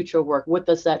priorities, future work. What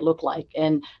does that look like?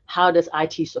 And how does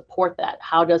IT support that?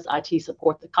 How does IT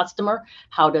support the customer?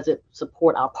 How does it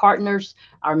support our partners,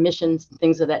 our missions,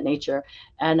 things of that nature?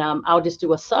 And I'll just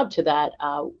do a sub to that.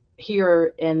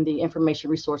 Here in the Information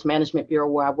Resource Management Bureau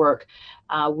where I work,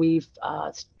 we've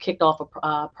kicked off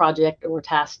a project or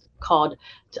task called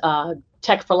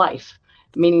Tech for Life,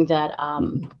 meaning that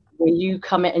when you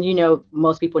come in, and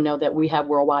most people know that we have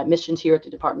worldwide missions here at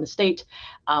the Department of State.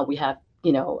 We have,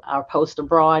 our post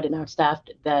abroad and our staff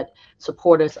that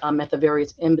support us at the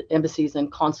various embassies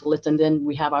and consulates, and then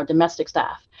we have our domestic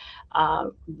staff.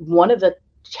 One of the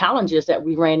challenges that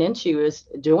we ran into is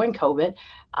during COVID,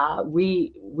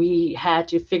 we had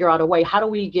to figure out a way. How do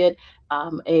we get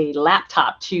a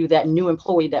laptop to that new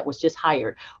employee that was just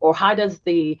hired? Or how does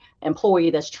the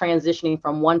employee that's transitioning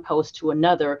from one post to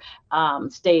another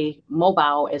stay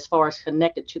mobile as far as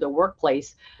connected to the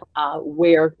workplace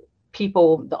where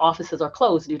the offices are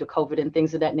closed due to COVID and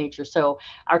things of that nature? So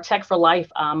our Tech for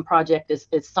Life project is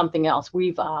something else.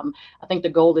 We've, I think the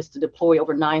goal is to deploy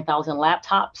over 9,000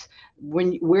 laptops.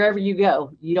 Wherever you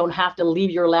go, you don't have to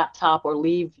leave your laptop or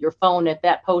leave your phone at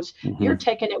that post. You're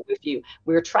taking it with you.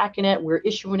 We're tracking it. We're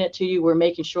issuing it to you. We're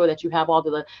making sure that you have all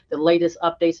the latest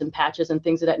updates and patches and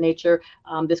things of that nature.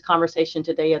 This conversation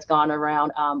today has gone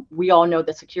around. We all know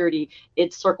that security,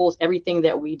 it circles everything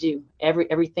that we do.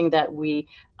 Everything that we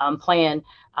plan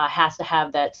has to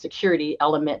have that security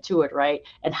element to it, right?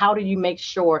 And how do you make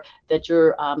sure that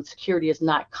your security is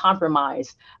not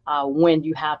compromised when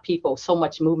you have people, so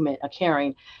much movement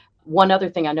occurring? One other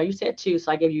thing, I know you said 2,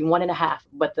 so I gave you 1.5,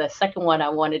 but the second one I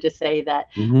wanted to say that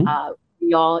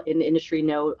we all in the industry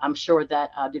know, I'm sure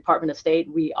that Department of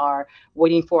State, we are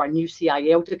waiting for a new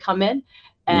CIO to come in.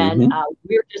 And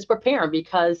we're just preparing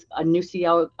because a new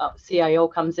CIO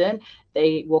comes in.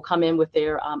 They will come in with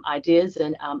their ideas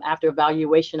and after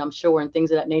evaluation, I'm sure, and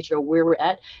things of that nature, where we're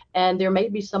at. And there may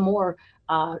be some more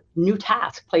new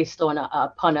tasks placed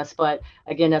upon us. But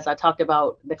again, as I talked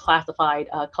about the classified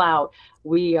cloud,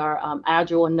 we are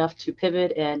agile enough to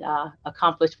pivot and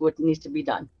accomplish what needs to be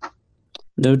done.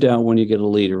 No doubt when you get a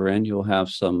leader in, you'll have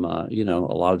some, a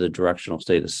lot of the direction will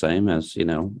stay the same as,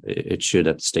 it should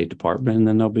at the State Department, and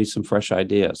then there'll be some fresh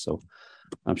ideas. So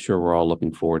I'm sure we're all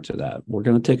looking forward to that. We're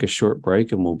going to take a short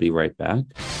break and we'll be right back.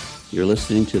 You're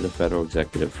listening to the Federal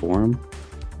Executive Forum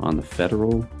on the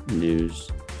Federal News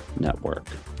Network.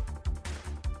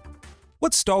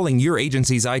 What's stalling your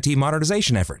agency's IT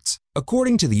modernization efforts?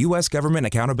 According to the U.S. Government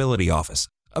Accountability Office,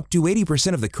 up to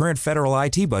 80% of the current federal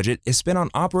IT budget is spent on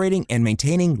operating and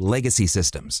maintaining legacy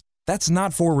systems. That's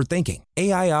not forward thinking.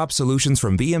 AIOps solutions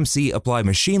from BMC apply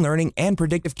machine learning and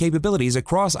predictive capabilities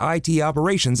across IT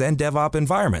operations and DevOps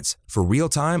environments for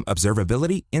real-time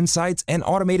observability, insights, and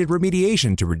automated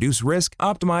remediation to reduce risk,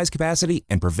 optimize capacity,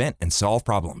 and prevent and solve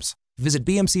problems. Visit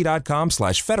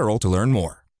bmc.com/federal to learn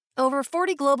more. Over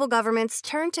 40 global governments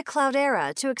turn to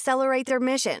Cloudera to accelerate their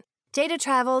mission. Data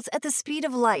travels at the speed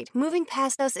of light, moving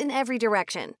past us in every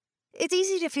direction. It's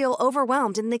easy to feel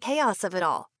overwhelmed in the chaos of it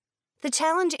all. The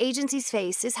challenge agencies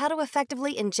face is how to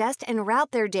effectively ingest and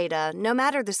route their data, no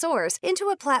matter the source, into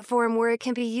a platform where it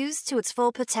can be used to its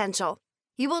full potential.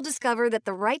 You will discover that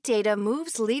the right data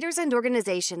moves leaders and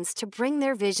organizations to bring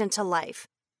their vision to life.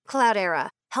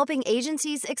 Cloudera, helping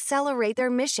agencies accelerate their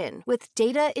mission with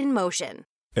data in motion.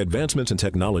 Advancements in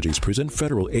technologies present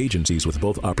federal agencies with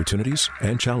both opportunities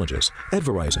and challenges. At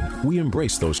Verizon, we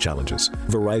embrace those challenges.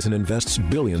 Verizon invests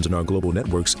billions in our global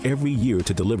networks every year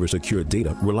to deliver secure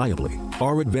data reliably.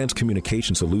 Our advanced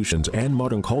communication solutions and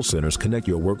modern call centers connect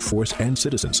your workforce and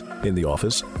citizens in the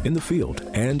office, in the field,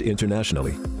 and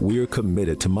internationally. We're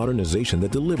committed to modernization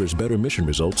that delivers better mission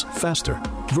results faster.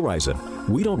 Verizon,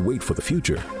 we don't wait for the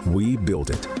future, we build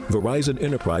it.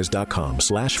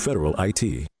 VerizonEnterprise.com/Federal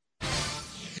IT.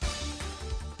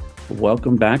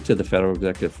 Welcome back to the Federal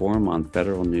Executive Forum on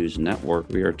Federal News Network.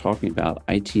 We are talking about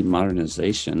IT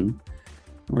modernization.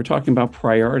 We're talking about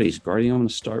priorities. Guardian, I'm going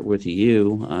to start with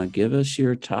you. Give us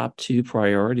your top 2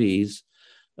 priorities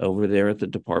over there at the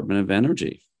Department of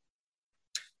Energy.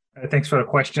 Thanks for the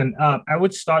question. I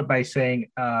would start by saying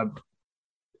the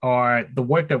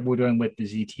work that we're doing with the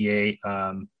ZTA,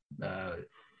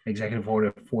 Executive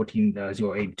Order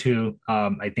 14082,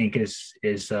 I think is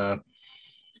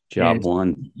Job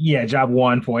one. Yeah, job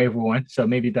one for everyone. So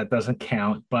maybe that doesn't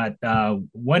count. But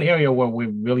one area where we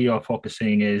really are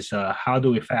focusing is how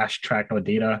do we fast track our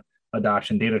data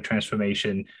adoption, data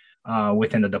transformation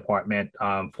within the department.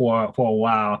 For a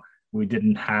while, we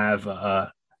didn't have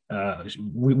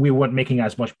we weren't making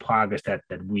as much progress that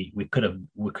we could have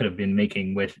been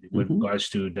making with regards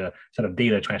to the sort of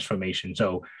data transformation.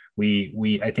 So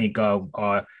I think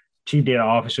our chief data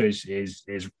officer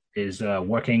is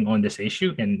working on this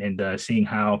issue and seeing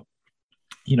how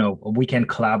we can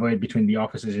collaborate between the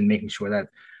offices and making sure that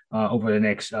over the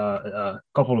next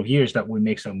couple of years that we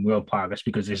make some real progress,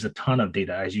 because there's a ton of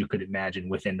data, as you could imagine,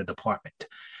 within the department.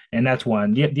 And that's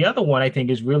one. The other one, I think,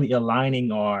 is really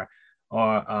aligning our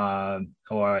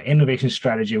innovation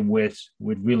strategy with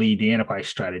really the enterprise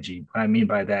strategy. What I mean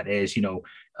by that is,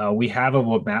 we have a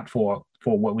roadmap for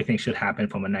what we think should happen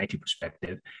from an IT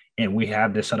perspective. And we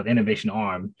have this sort of innovation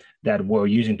arm that we're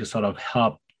using to sort of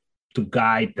help to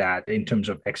guide that in terms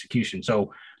of execution.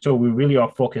 So we really are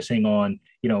focusing on,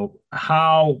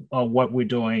 how what we're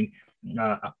doing,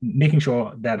 making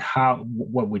sure that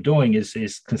what we're doing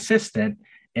is consistent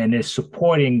and is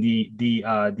supporting the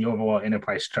overall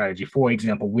enterprise strategy. For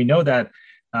example, we know that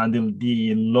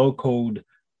the low code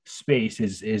space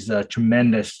is a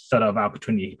tremendous sort of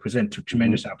opportunity, present a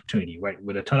tremendous opportunity, right?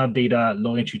 With a ton of data,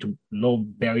 low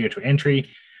barrier to entry,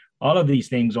 all of these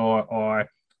things are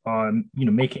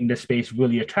making the space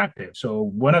really attractive. So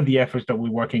one of the efforts that we're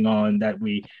working on, that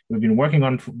we've been working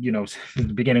on, since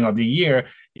the beginning of the year,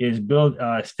 is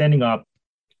standing up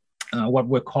what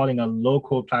we're calling a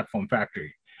low-code platform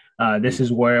factory. This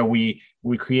is where we're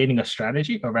creating a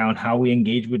strategy around how we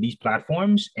engage with these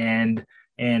platforms and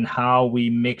how we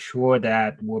make sure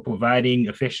that we're providing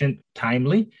efficient,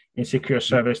 timely, and secure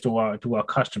service to our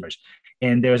customers.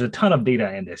 And there's a ton of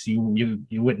data in this. You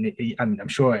wouldn't. I'm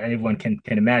sure everyone can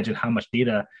imagine how much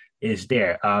data is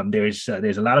there. There's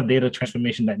a lot of data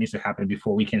transformation that needs to happen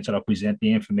before we can sort of present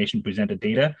the information, present the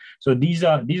data. So these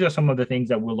are some of the things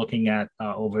that we're looking at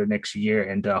over the next year,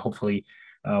 and hopefully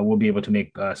we'll be able to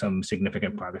make some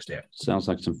significant progress there. Sounds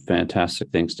like some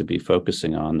fantastic things to be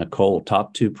focusing on. Nicole,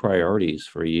 top 2 priorities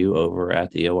for you over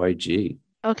at the OIG.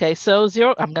 Okay, so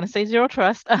I'm going to say zero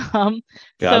trust. Gotta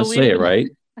say it, right?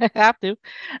 I have to.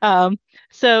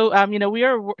 We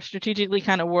are strategically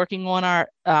kind of working on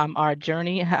our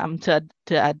journey to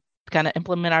kind of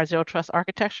implement our zero trust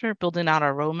architecture, building out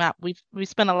our roadmap. We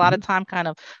spent a lot of time kind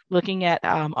of looking at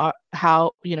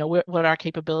what our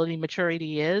capability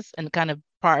maturity is, and kind of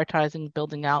prioritizing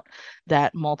building out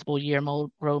that multiple year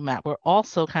roadmap. We're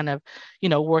also kind of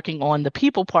working on the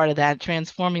people part of that,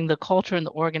 transforming the culture and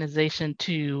the organization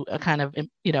to kind of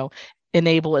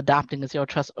enable adopting a zero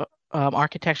trust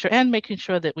architecture, and making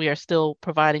sure that we are still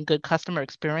providing good customer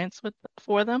experience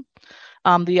for them.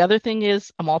 The other thing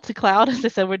is a multi-cloud. As I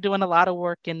said, we're doing a lot of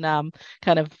work in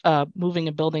moving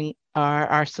and building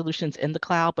our solutions in the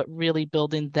cloud, but really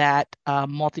building that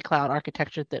multi-cloud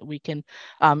architecture that we can,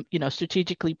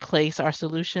 strategically place our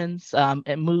solutions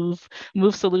and move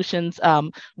solutions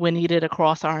when needed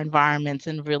across our environments,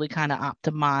 and really kind of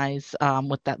optimize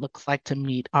what that looks like to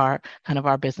meet our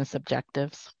business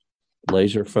objectives.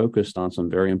 Laser focused on some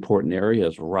very important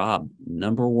areas. Rob,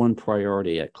 number 1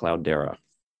 priority at Cloudera.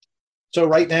 So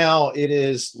right now, it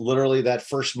is literally that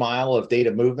first mile of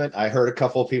data movement. I heard a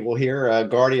couple of people here.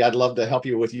 Gardy, I'd love to help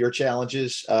you with your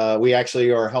challenges. We actually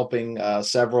are helping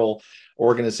several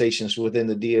organizations within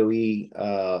the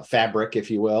DOE fabric,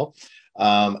 if you will.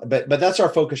 But that's our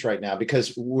focus right now,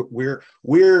 because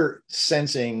we're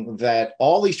sensing that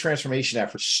all these transformation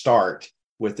efforts start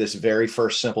with this very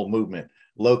first simple movement: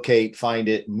 locate, find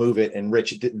it, move it,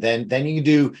 enrich it. Then you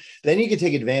can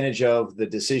take advantage of the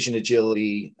decision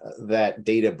agility that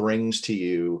data brings to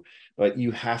you, but you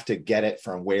have to get it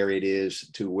from where it is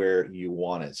to where you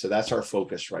want it. So that's our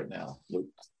focus right now, Luke,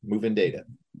 moving data.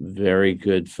 Very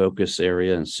good focus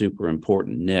area and super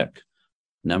important. Nick,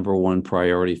 number one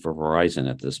priority for Verizon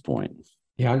at this point?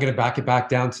 Yeah, I'm going to back it back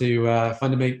down to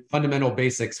fundamental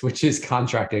basics, which is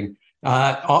contracting.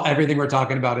 Everything we're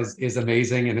talking about is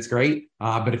amazing and it's great,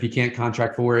 but if you can't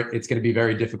contract for it, it's going to be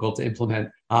very difficult to implement.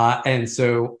 And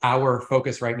so our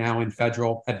focus right now in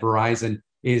federal at Verizon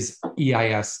is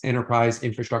EIS, Enterprise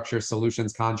Infrastructure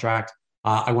Solutions Contract.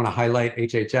 I want to highlight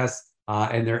HHS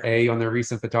and their A on their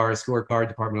recent FITARA scorecard.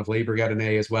 Department of Labor got an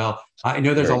A as well. I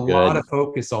know there's lot of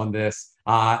focus on this,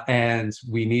 and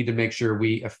we need to make sure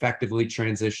we effectively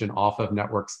transition off of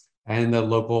networks and the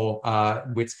local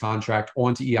WITS contract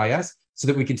onto EIS so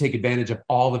that we can take advantage of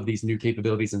all of these new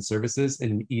capabilities and services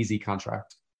in an easy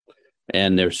contract.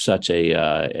 And there's such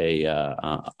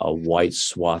a wide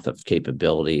swath of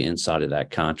capability inside of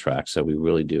that contract. So we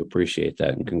really do appreciate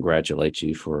that and congratulate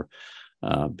you for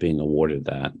being awarded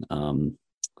that.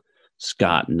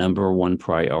 Scott, number one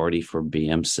priority for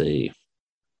BMC?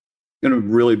 Going to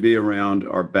really be around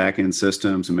our back-end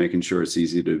systems and making sure it's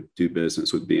easy to do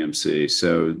business with BMC.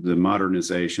 So the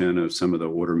modernization of some of the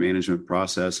order management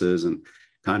processes and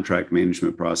contract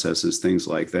management processes, things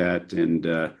like that. And,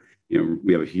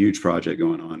 we have a huge project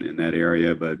going on in that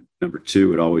area, but number two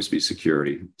would always be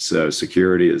security. So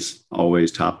security is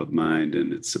always top of mind,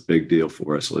 and it's a big deal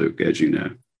for us, Luke, as you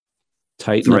know.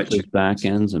 Tighten up those back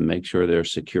ends and make sure they're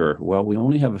secure. Well, we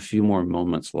only have a few more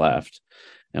moments left.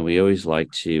 And we always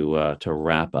like to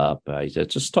wrap up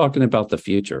just talking about the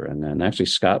future. And then actually,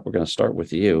 Scott, we're going to start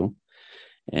with you.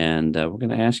 And we're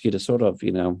going to ask you to sort of,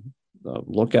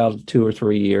 look out 2 or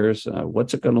 3 years.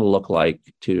 What's it going to look like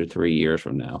 2 to 3 years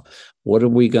from now? What are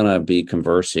we going to be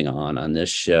conversing on this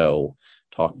show,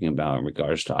 talking about in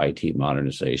regards to IT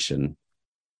modernization?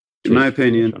 In my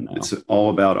opinion, it's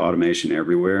all about automation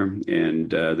everywhere.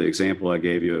 And the example I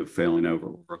gave you of failing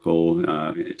over Oracle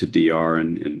to DR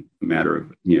in a matter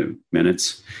of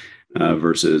minutes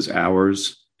versus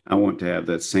hours, I want to have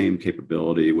that same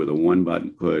capability with a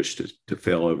one-button push to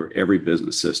fail over every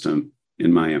business system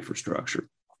in my infrastructure.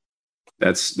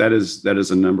 That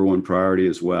is a number one priority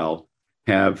as well.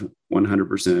 Have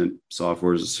 100%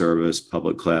 software as a service,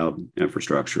 public cloud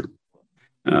infrastructure.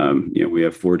 We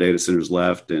have 4 data centers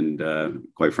left, and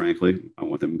quite frankly, I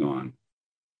want them gone.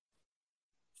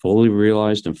 Fully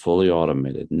realized and fully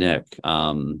automated. Nick,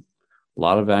 a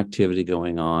lot of activity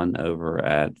going on over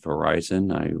at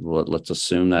Verizon. Let's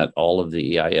assume that all of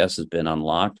the EIS has been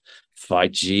unlocked.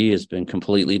 5G has been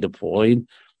completely deployed.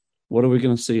 What are we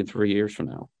going to see in 3 years from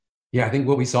now? Yeah, I think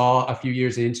what we saw a few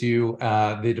years into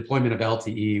the deployment of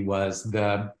LTE was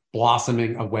the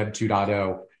blossoming of Web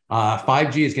 2.0.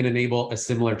 5G is going to enable a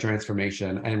similar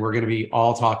transformation, and we're going to be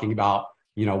all talking about,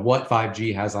 what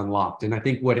 5G has unlocked. And I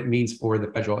think what it means for the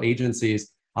federal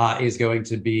agencies is going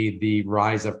to be the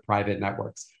rise of private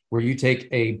networks, where you take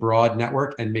a broad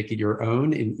network and make it your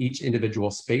own in each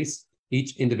individual space,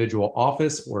 each individual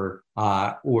office or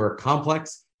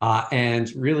complex,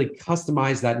 and really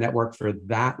customize that network for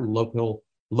that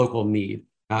local need.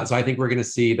 So I think we're going to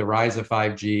see the rise of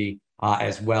 5G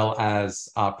as well as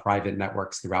private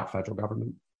networks throughout federal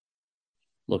government.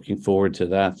 Looking forward to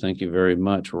that. Thank you very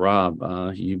much. Rob,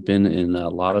 you've been in a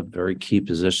lot of very key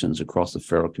positions across the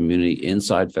federal community,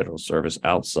 inside federal service,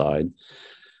 outside.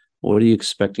 What are you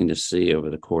expecting to see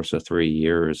over the course of 3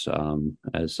 years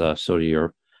as sort of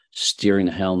you're steering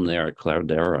the helm there at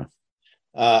Cloudera?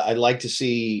 I'd like to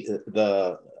see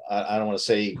I don't want to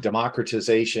say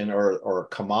democratization or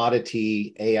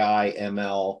commodity AI,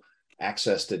 ML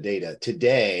access to data.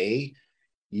 Today,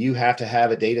 you have to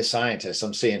have a data scientist.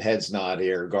 I'm seeing heads nod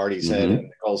here, Gardy's head and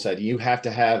Nicole's head. You have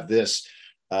to have this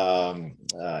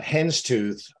hen's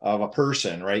tooth of a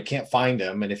person, right? Can't find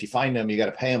them. And if you find them, you got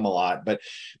to pay them a lot.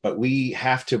 But we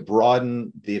have to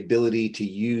broaden the ability to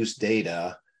use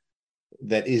data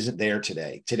that isn't there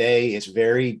today. Today, it's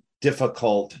very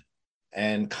difficult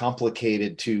and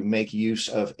complicated to make use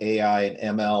of AI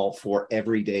and ML for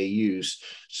everyday use.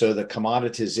 So the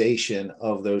commoditization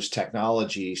of those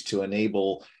technologies to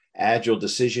enable agile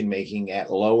decision making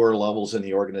at lower levels in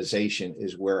the organization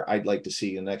is where I'd like to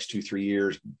see in the next 2-3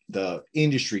 years the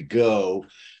industry go,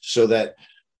 so that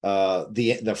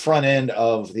the front end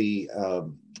of the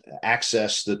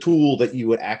access, the tool that you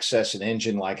would access an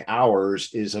engine like ours,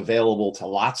 is available to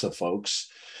lots of folks,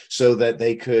 so that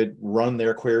they could run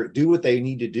their query, do what they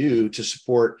need to do to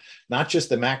support not just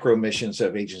the macro missions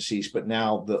of agencies, but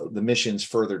now the missions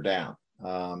further down.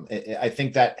 I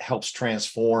think that helps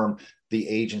transform the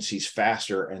agencies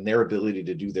faster and their ability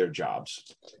to do their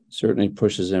jobs. Certainly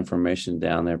pushes information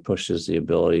down there, pushes the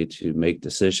ability to make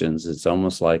decisions. It's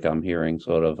almost like I'm hearing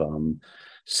sort of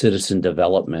citizen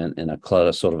development in a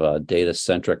sort of a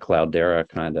data-centric Cloudera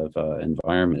kind of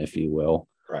environment, if you will.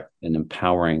 Right. And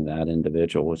empowering that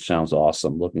individual, which sounds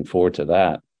awesome. Looking forward to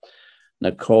that.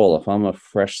 Nicole, if I'm a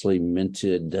freshly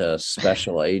minted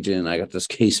special agent, I got this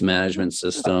case management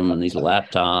system and these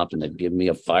laptops, and they give me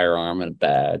a firearm and a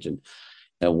badge, and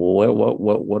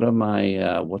what's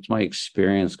my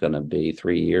experience going to be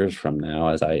 3 years from now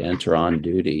as I enter on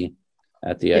duty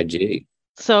at the IG?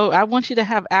 So I want you to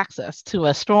have access to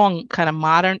a strong, kind of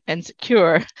modern and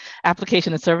secure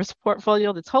application and service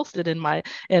portfolio that's hosted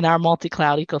in our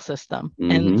multi-cloud ecosystem.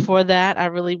 Mm-hmm. And for that, I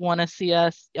really want to see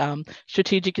us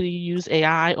strategically use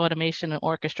AI, automation, and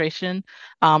orchestration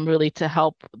really to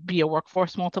help be a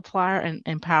workforce multiplier and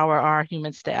empower our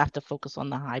human staff to focus on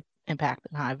the high impact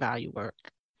and high value work.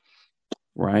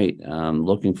 Right.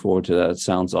 Looking forward to that. It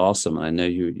sounds awesome. I know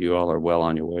you all are well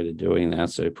on your way to doing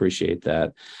that, so I appreciate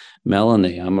that.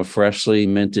 Melanie, I'm a freshly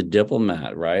minted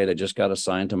diplomat, right? I just got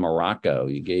assigned to Morocco.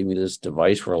 You gave me this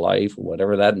device for life,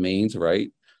 whatever that means,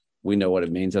 right? We know what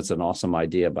it means. That's an awesome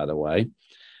idea, by the way.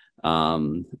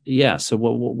 So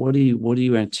what are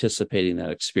you anticipating that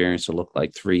experience to look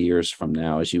like 3 years from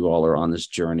now as you all are on this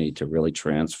journey to really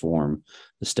transform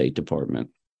the State Department?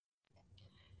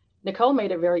 Nicole made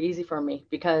it very easy for me,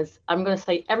 because I'm going to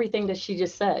say everything that she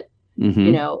just said. Mm-hmm.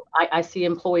 You know, I see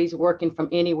employees working from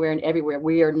anywhere and everywhere.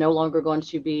 We are no longer going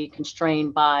to be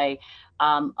constrained by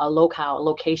a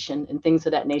location and things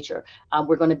of that nature.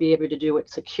 We're going to be able to do it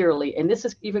securely. And this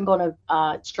is even going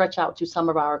to stretch out to some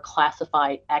of our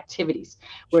classified activities.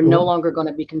 We're no longer going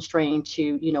to be constrained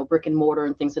to, brick and mortar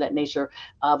and things of that nature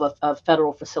of a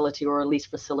federal facility or a lease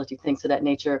facility, things of that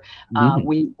nature. Mm-hmm.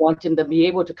 We want them to be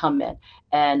able to come in,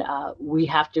 and we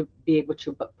have to be able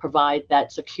to provide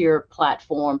that secure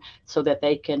platform so that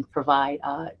they can provide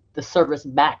the service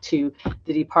back to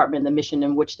the department, the mission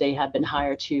in which they have been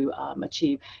hired to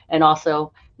achieve. And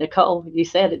also, Nicole, you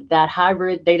said it, that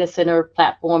hybrid data center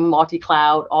platform,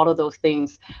 multi-cloud, all of those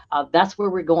things, that's where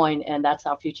we're going, and that's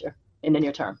our future in the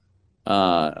near term.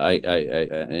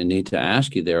 I need to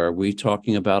ask you there, are we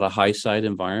talking about a high site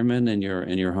environment in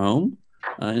your home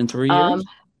in 3 years?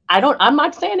 I'm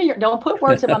not saying don't put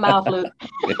words in my mouth, Luke.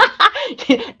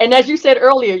 And as you said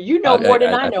earlier, more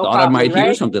than I know. I thought I might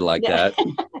hear something like that.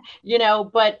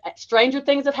 But stranger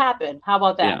things have happened. How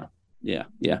about that? Yeah.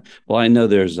 Well, I know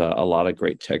there's a lot of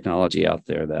great technology out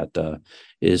there that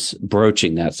is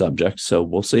broaching that subject. So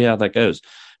we'll see how that goes.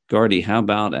 Gardy, how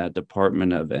about at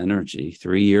Department of Energy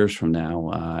 3 years from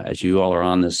now, as you all are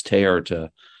on this tear to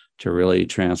really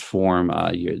transform,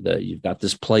 you've got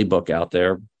this playbook out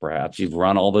there. Perhaps you've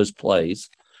run all those plays.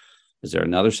 Is there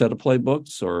another set of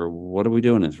playbooks, or what are we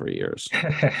doing in 3 years?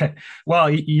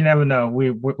 Well, you never know.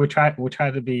 We try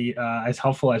to be as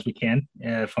helpful as we can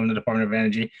from the Department of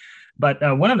Energy. But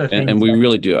one of the things, and we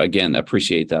really do, again,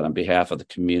 appreciate that on behalf of the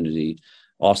community.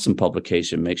 Awesome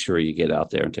publication. Make sure you get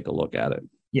out there and take a look at it.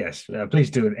 Yes,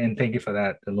 please do, and thank you for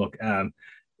that. Look,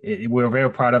 we're very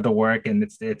proud of the work, and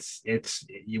it's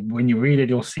when you read it,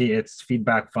 you'll see it's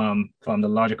feedback from the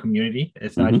larger community.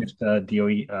 It's not just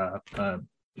DOE.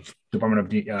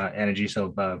 Department of Energy.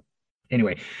 So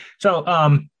anyway,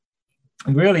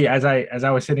 really, as I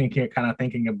was sitting here kind of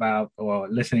thinking about or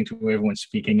listening to everyone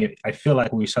speaking, I feel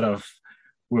like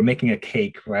we're making a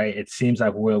cake, right? It seems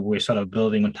like we're sort of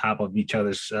building on top of each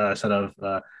other's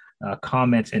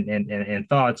comments and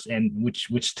thoughts, and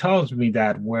which tells me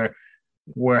that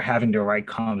we're having the right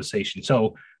conversation.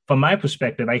 So from my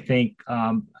perspective, I think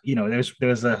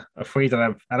there's a phrase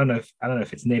that I don't know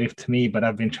if it's native to me, but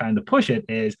I've been trying to push it,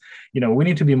 is we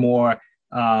need to be more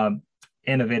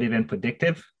innovative and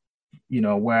predictive.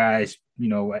 Whereas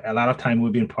a lot of time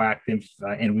we've been proactive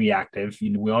and reactive.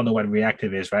 We all know what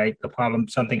reactive is, right? The problem,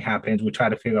 something happens, we try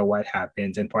to figure out what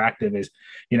happens, and proactive is,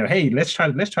 hey, let's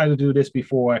try to do this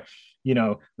before,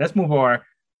 let's move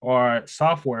our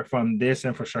software from this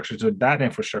infrastructure to that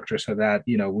infrastructure so that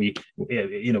we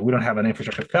don't have an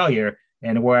infrastructure failure.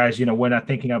 And whereas we're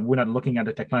not looking at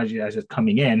the technology as it's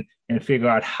coming in and figure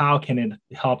out how can it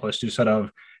help us to sort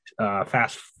of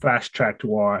fast track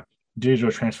to our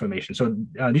digital transformation. So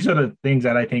these are the things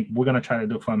that I think we're going to try to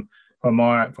do from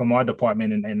our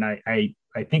department, and I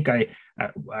think I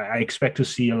expect to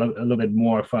see a little bit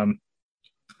more from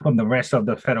the rest of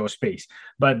the federal space.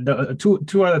 But the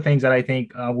two other things that I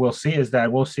think we'll see is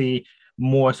that we'll see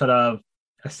more sort of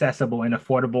accessible and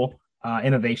affordable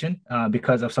innovation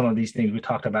because of some of these things we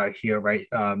talked about here, right?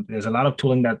 There's a lot of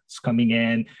tooling that's coming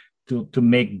in to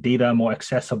make data more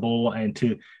accessible and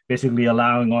to basically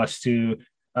allowing us to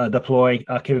deploy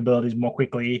capabilities more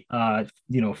quickly,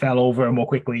 fail over more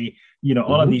quickly.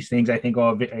 All of these things I think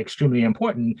are extremely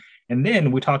important. And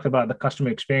then we talked about the customer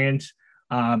experience.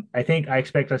 I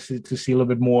expect us to see a little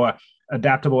bit more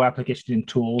adaptable application and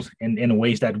tools in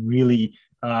ways that really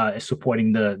is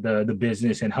supporting the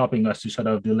business and helping us to sort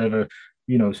of deliver,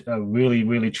 a really,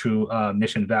 really true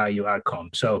mission value outcome.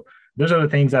 So those are the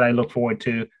things that I look forward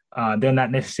to. They're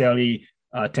not necessarily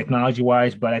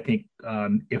technology-wise, but I think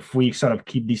if we sort of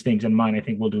keep these things in mind, I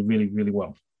think we'll do really, really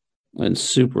well. And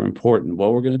super important.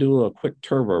 Well, we're going to do a quick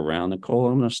turbo round. Nicole,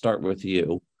 I'm going to start with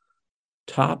you.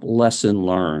 Top lesson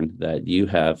learned that you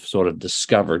have sort of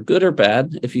discovered, good or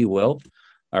bad, if you will,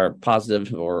 or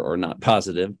positive or not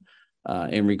positive,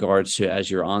 in regards to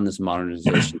as you're on this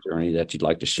modernization journey that you'd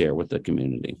like to share with the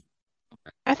community?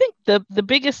 I think the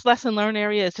biggest lesson learned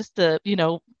area is just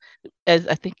as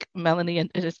I think Melanie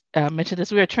mentioned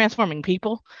this, we are transforming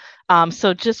people.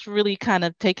 So just really kind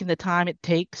of taking the time it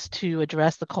takes to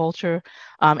address the culture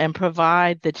and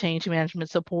provide the change management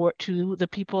support to the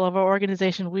people of our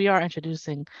organization. We are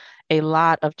introducing a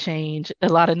lot of change, a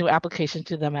lot of new applications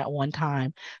to them at one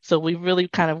time. So we really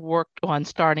kind of worked on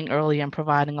starting early and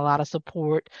providing a lot of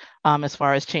support as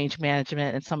far as change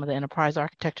management and some of the enterprise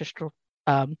architecture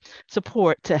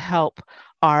support to help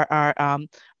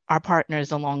our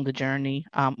partners along the journey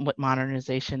with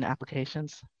modernization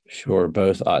applications. Sure,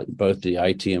 both the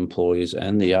IT employees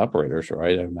and the operators,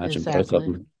 right? I imagine both of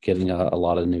them getting a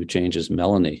lot of new changes.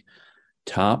 Melanie,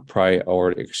 top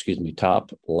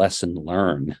lesson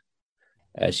learned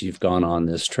as you've gone on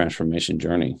this transformation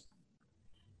journey.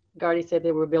 Gardy said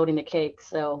they were building a cake,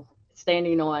 so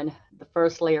standing on the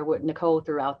first layer, what Nicole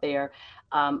threw out there,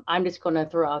 I'm just going to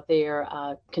throw out there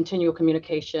continual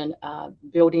communication,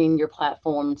 building your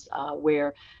platforms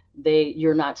where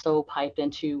you're not so piped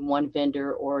into one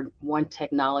vendor or one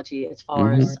technology as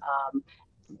far as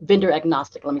vendor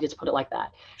agnostic. Let me just put it like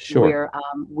that. Sure. Where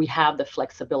we have the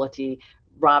flexibility.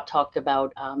 Rob talked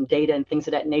about data and things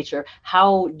of that nature.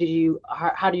 How do you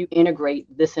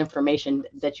integrate this information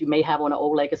that you may have on an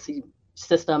old legacy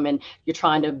system and you're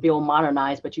trying to build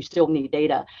modernize, but you still need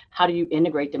data? How do you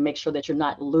integrate to make sure that you're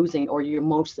not losing or you're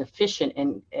most efficient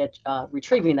in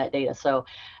retrieving that data? So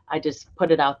I just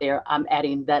put it out there. I'm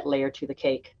adding that layer to the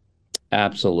cake.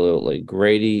 Absolutely.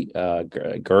 Gertie,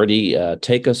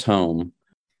 take us home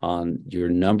on your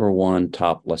number one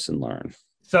top lesson learned.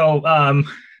 So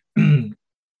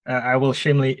I will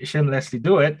shamelessly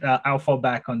do it. I'll fall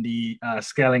back on the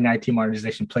scaling IT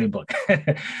modernization playbook.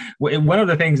 One of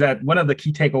the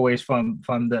key takeaways from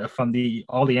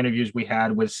all the interviews we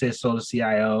had with CISOs,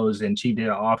 CIOs, and chief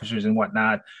data officers and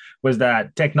whatnot was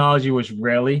that technology was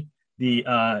rarely the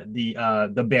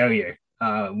barrier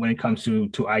when it comes to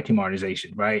IT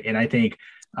modernization, right? And I think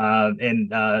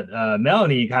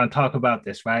Melanie kind of talk about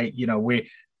this, right?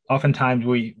 Oftentimes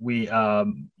we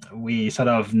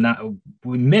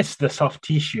miss the soft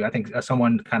tissue. I think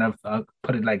someone kind of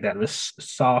put it like that, this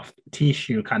soft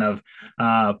tissue kind of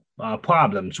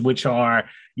problems, which are,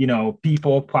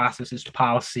 people, processes,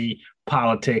 policy,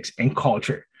 politics, and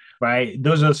culture, right?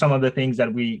 Those are some of the things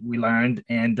that we learned.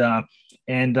 And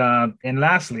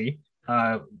lastly,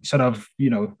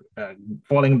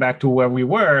 falling back to where we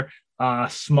were,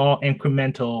 small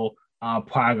incremental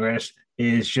progress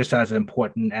is just as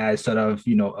important as a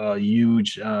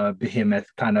huge behemoth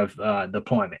kind of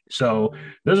deployment. So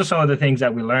those are some of the things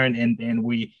that we learned, and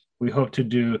we hope to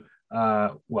do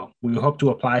we hope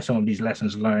to apply some of these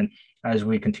lessons learned as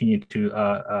we continue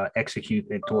to execute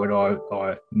it toward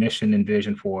our mission and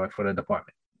vision for the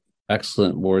department.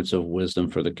 Excellent words of wisdom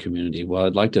for the community. Well,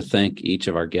 I'd like to thank each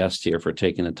of our guests here for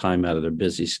taking the time out of their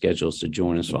busy schedules to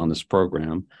join us on this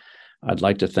program. I'd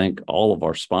like to thank all of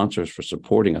our sponsors for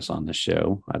supporting us on this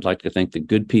show. I'd like to thank the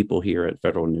good people here at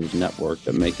Federal News Network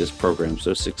that make this program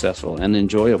so successful and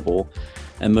enjoyable.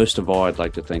 And most of all, I'd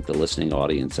like to thank the listening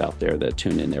audience out there that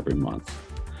tune in every month.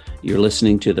 You're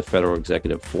listening to the Federal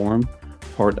Executive Forum,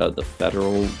 part of the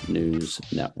Federal News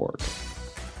Network.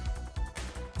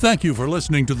 Thank you for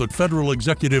listening to the Federal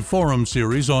Executive Forum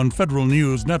series on Federal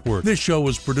News Network. This show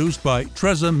was produced by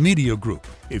Treza Media Group.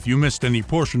 If you missed any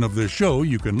portion of this show,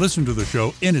 you can listen to the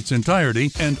show in its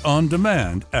entirety and on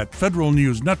demand at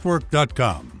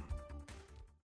federalnewsnetwork.com.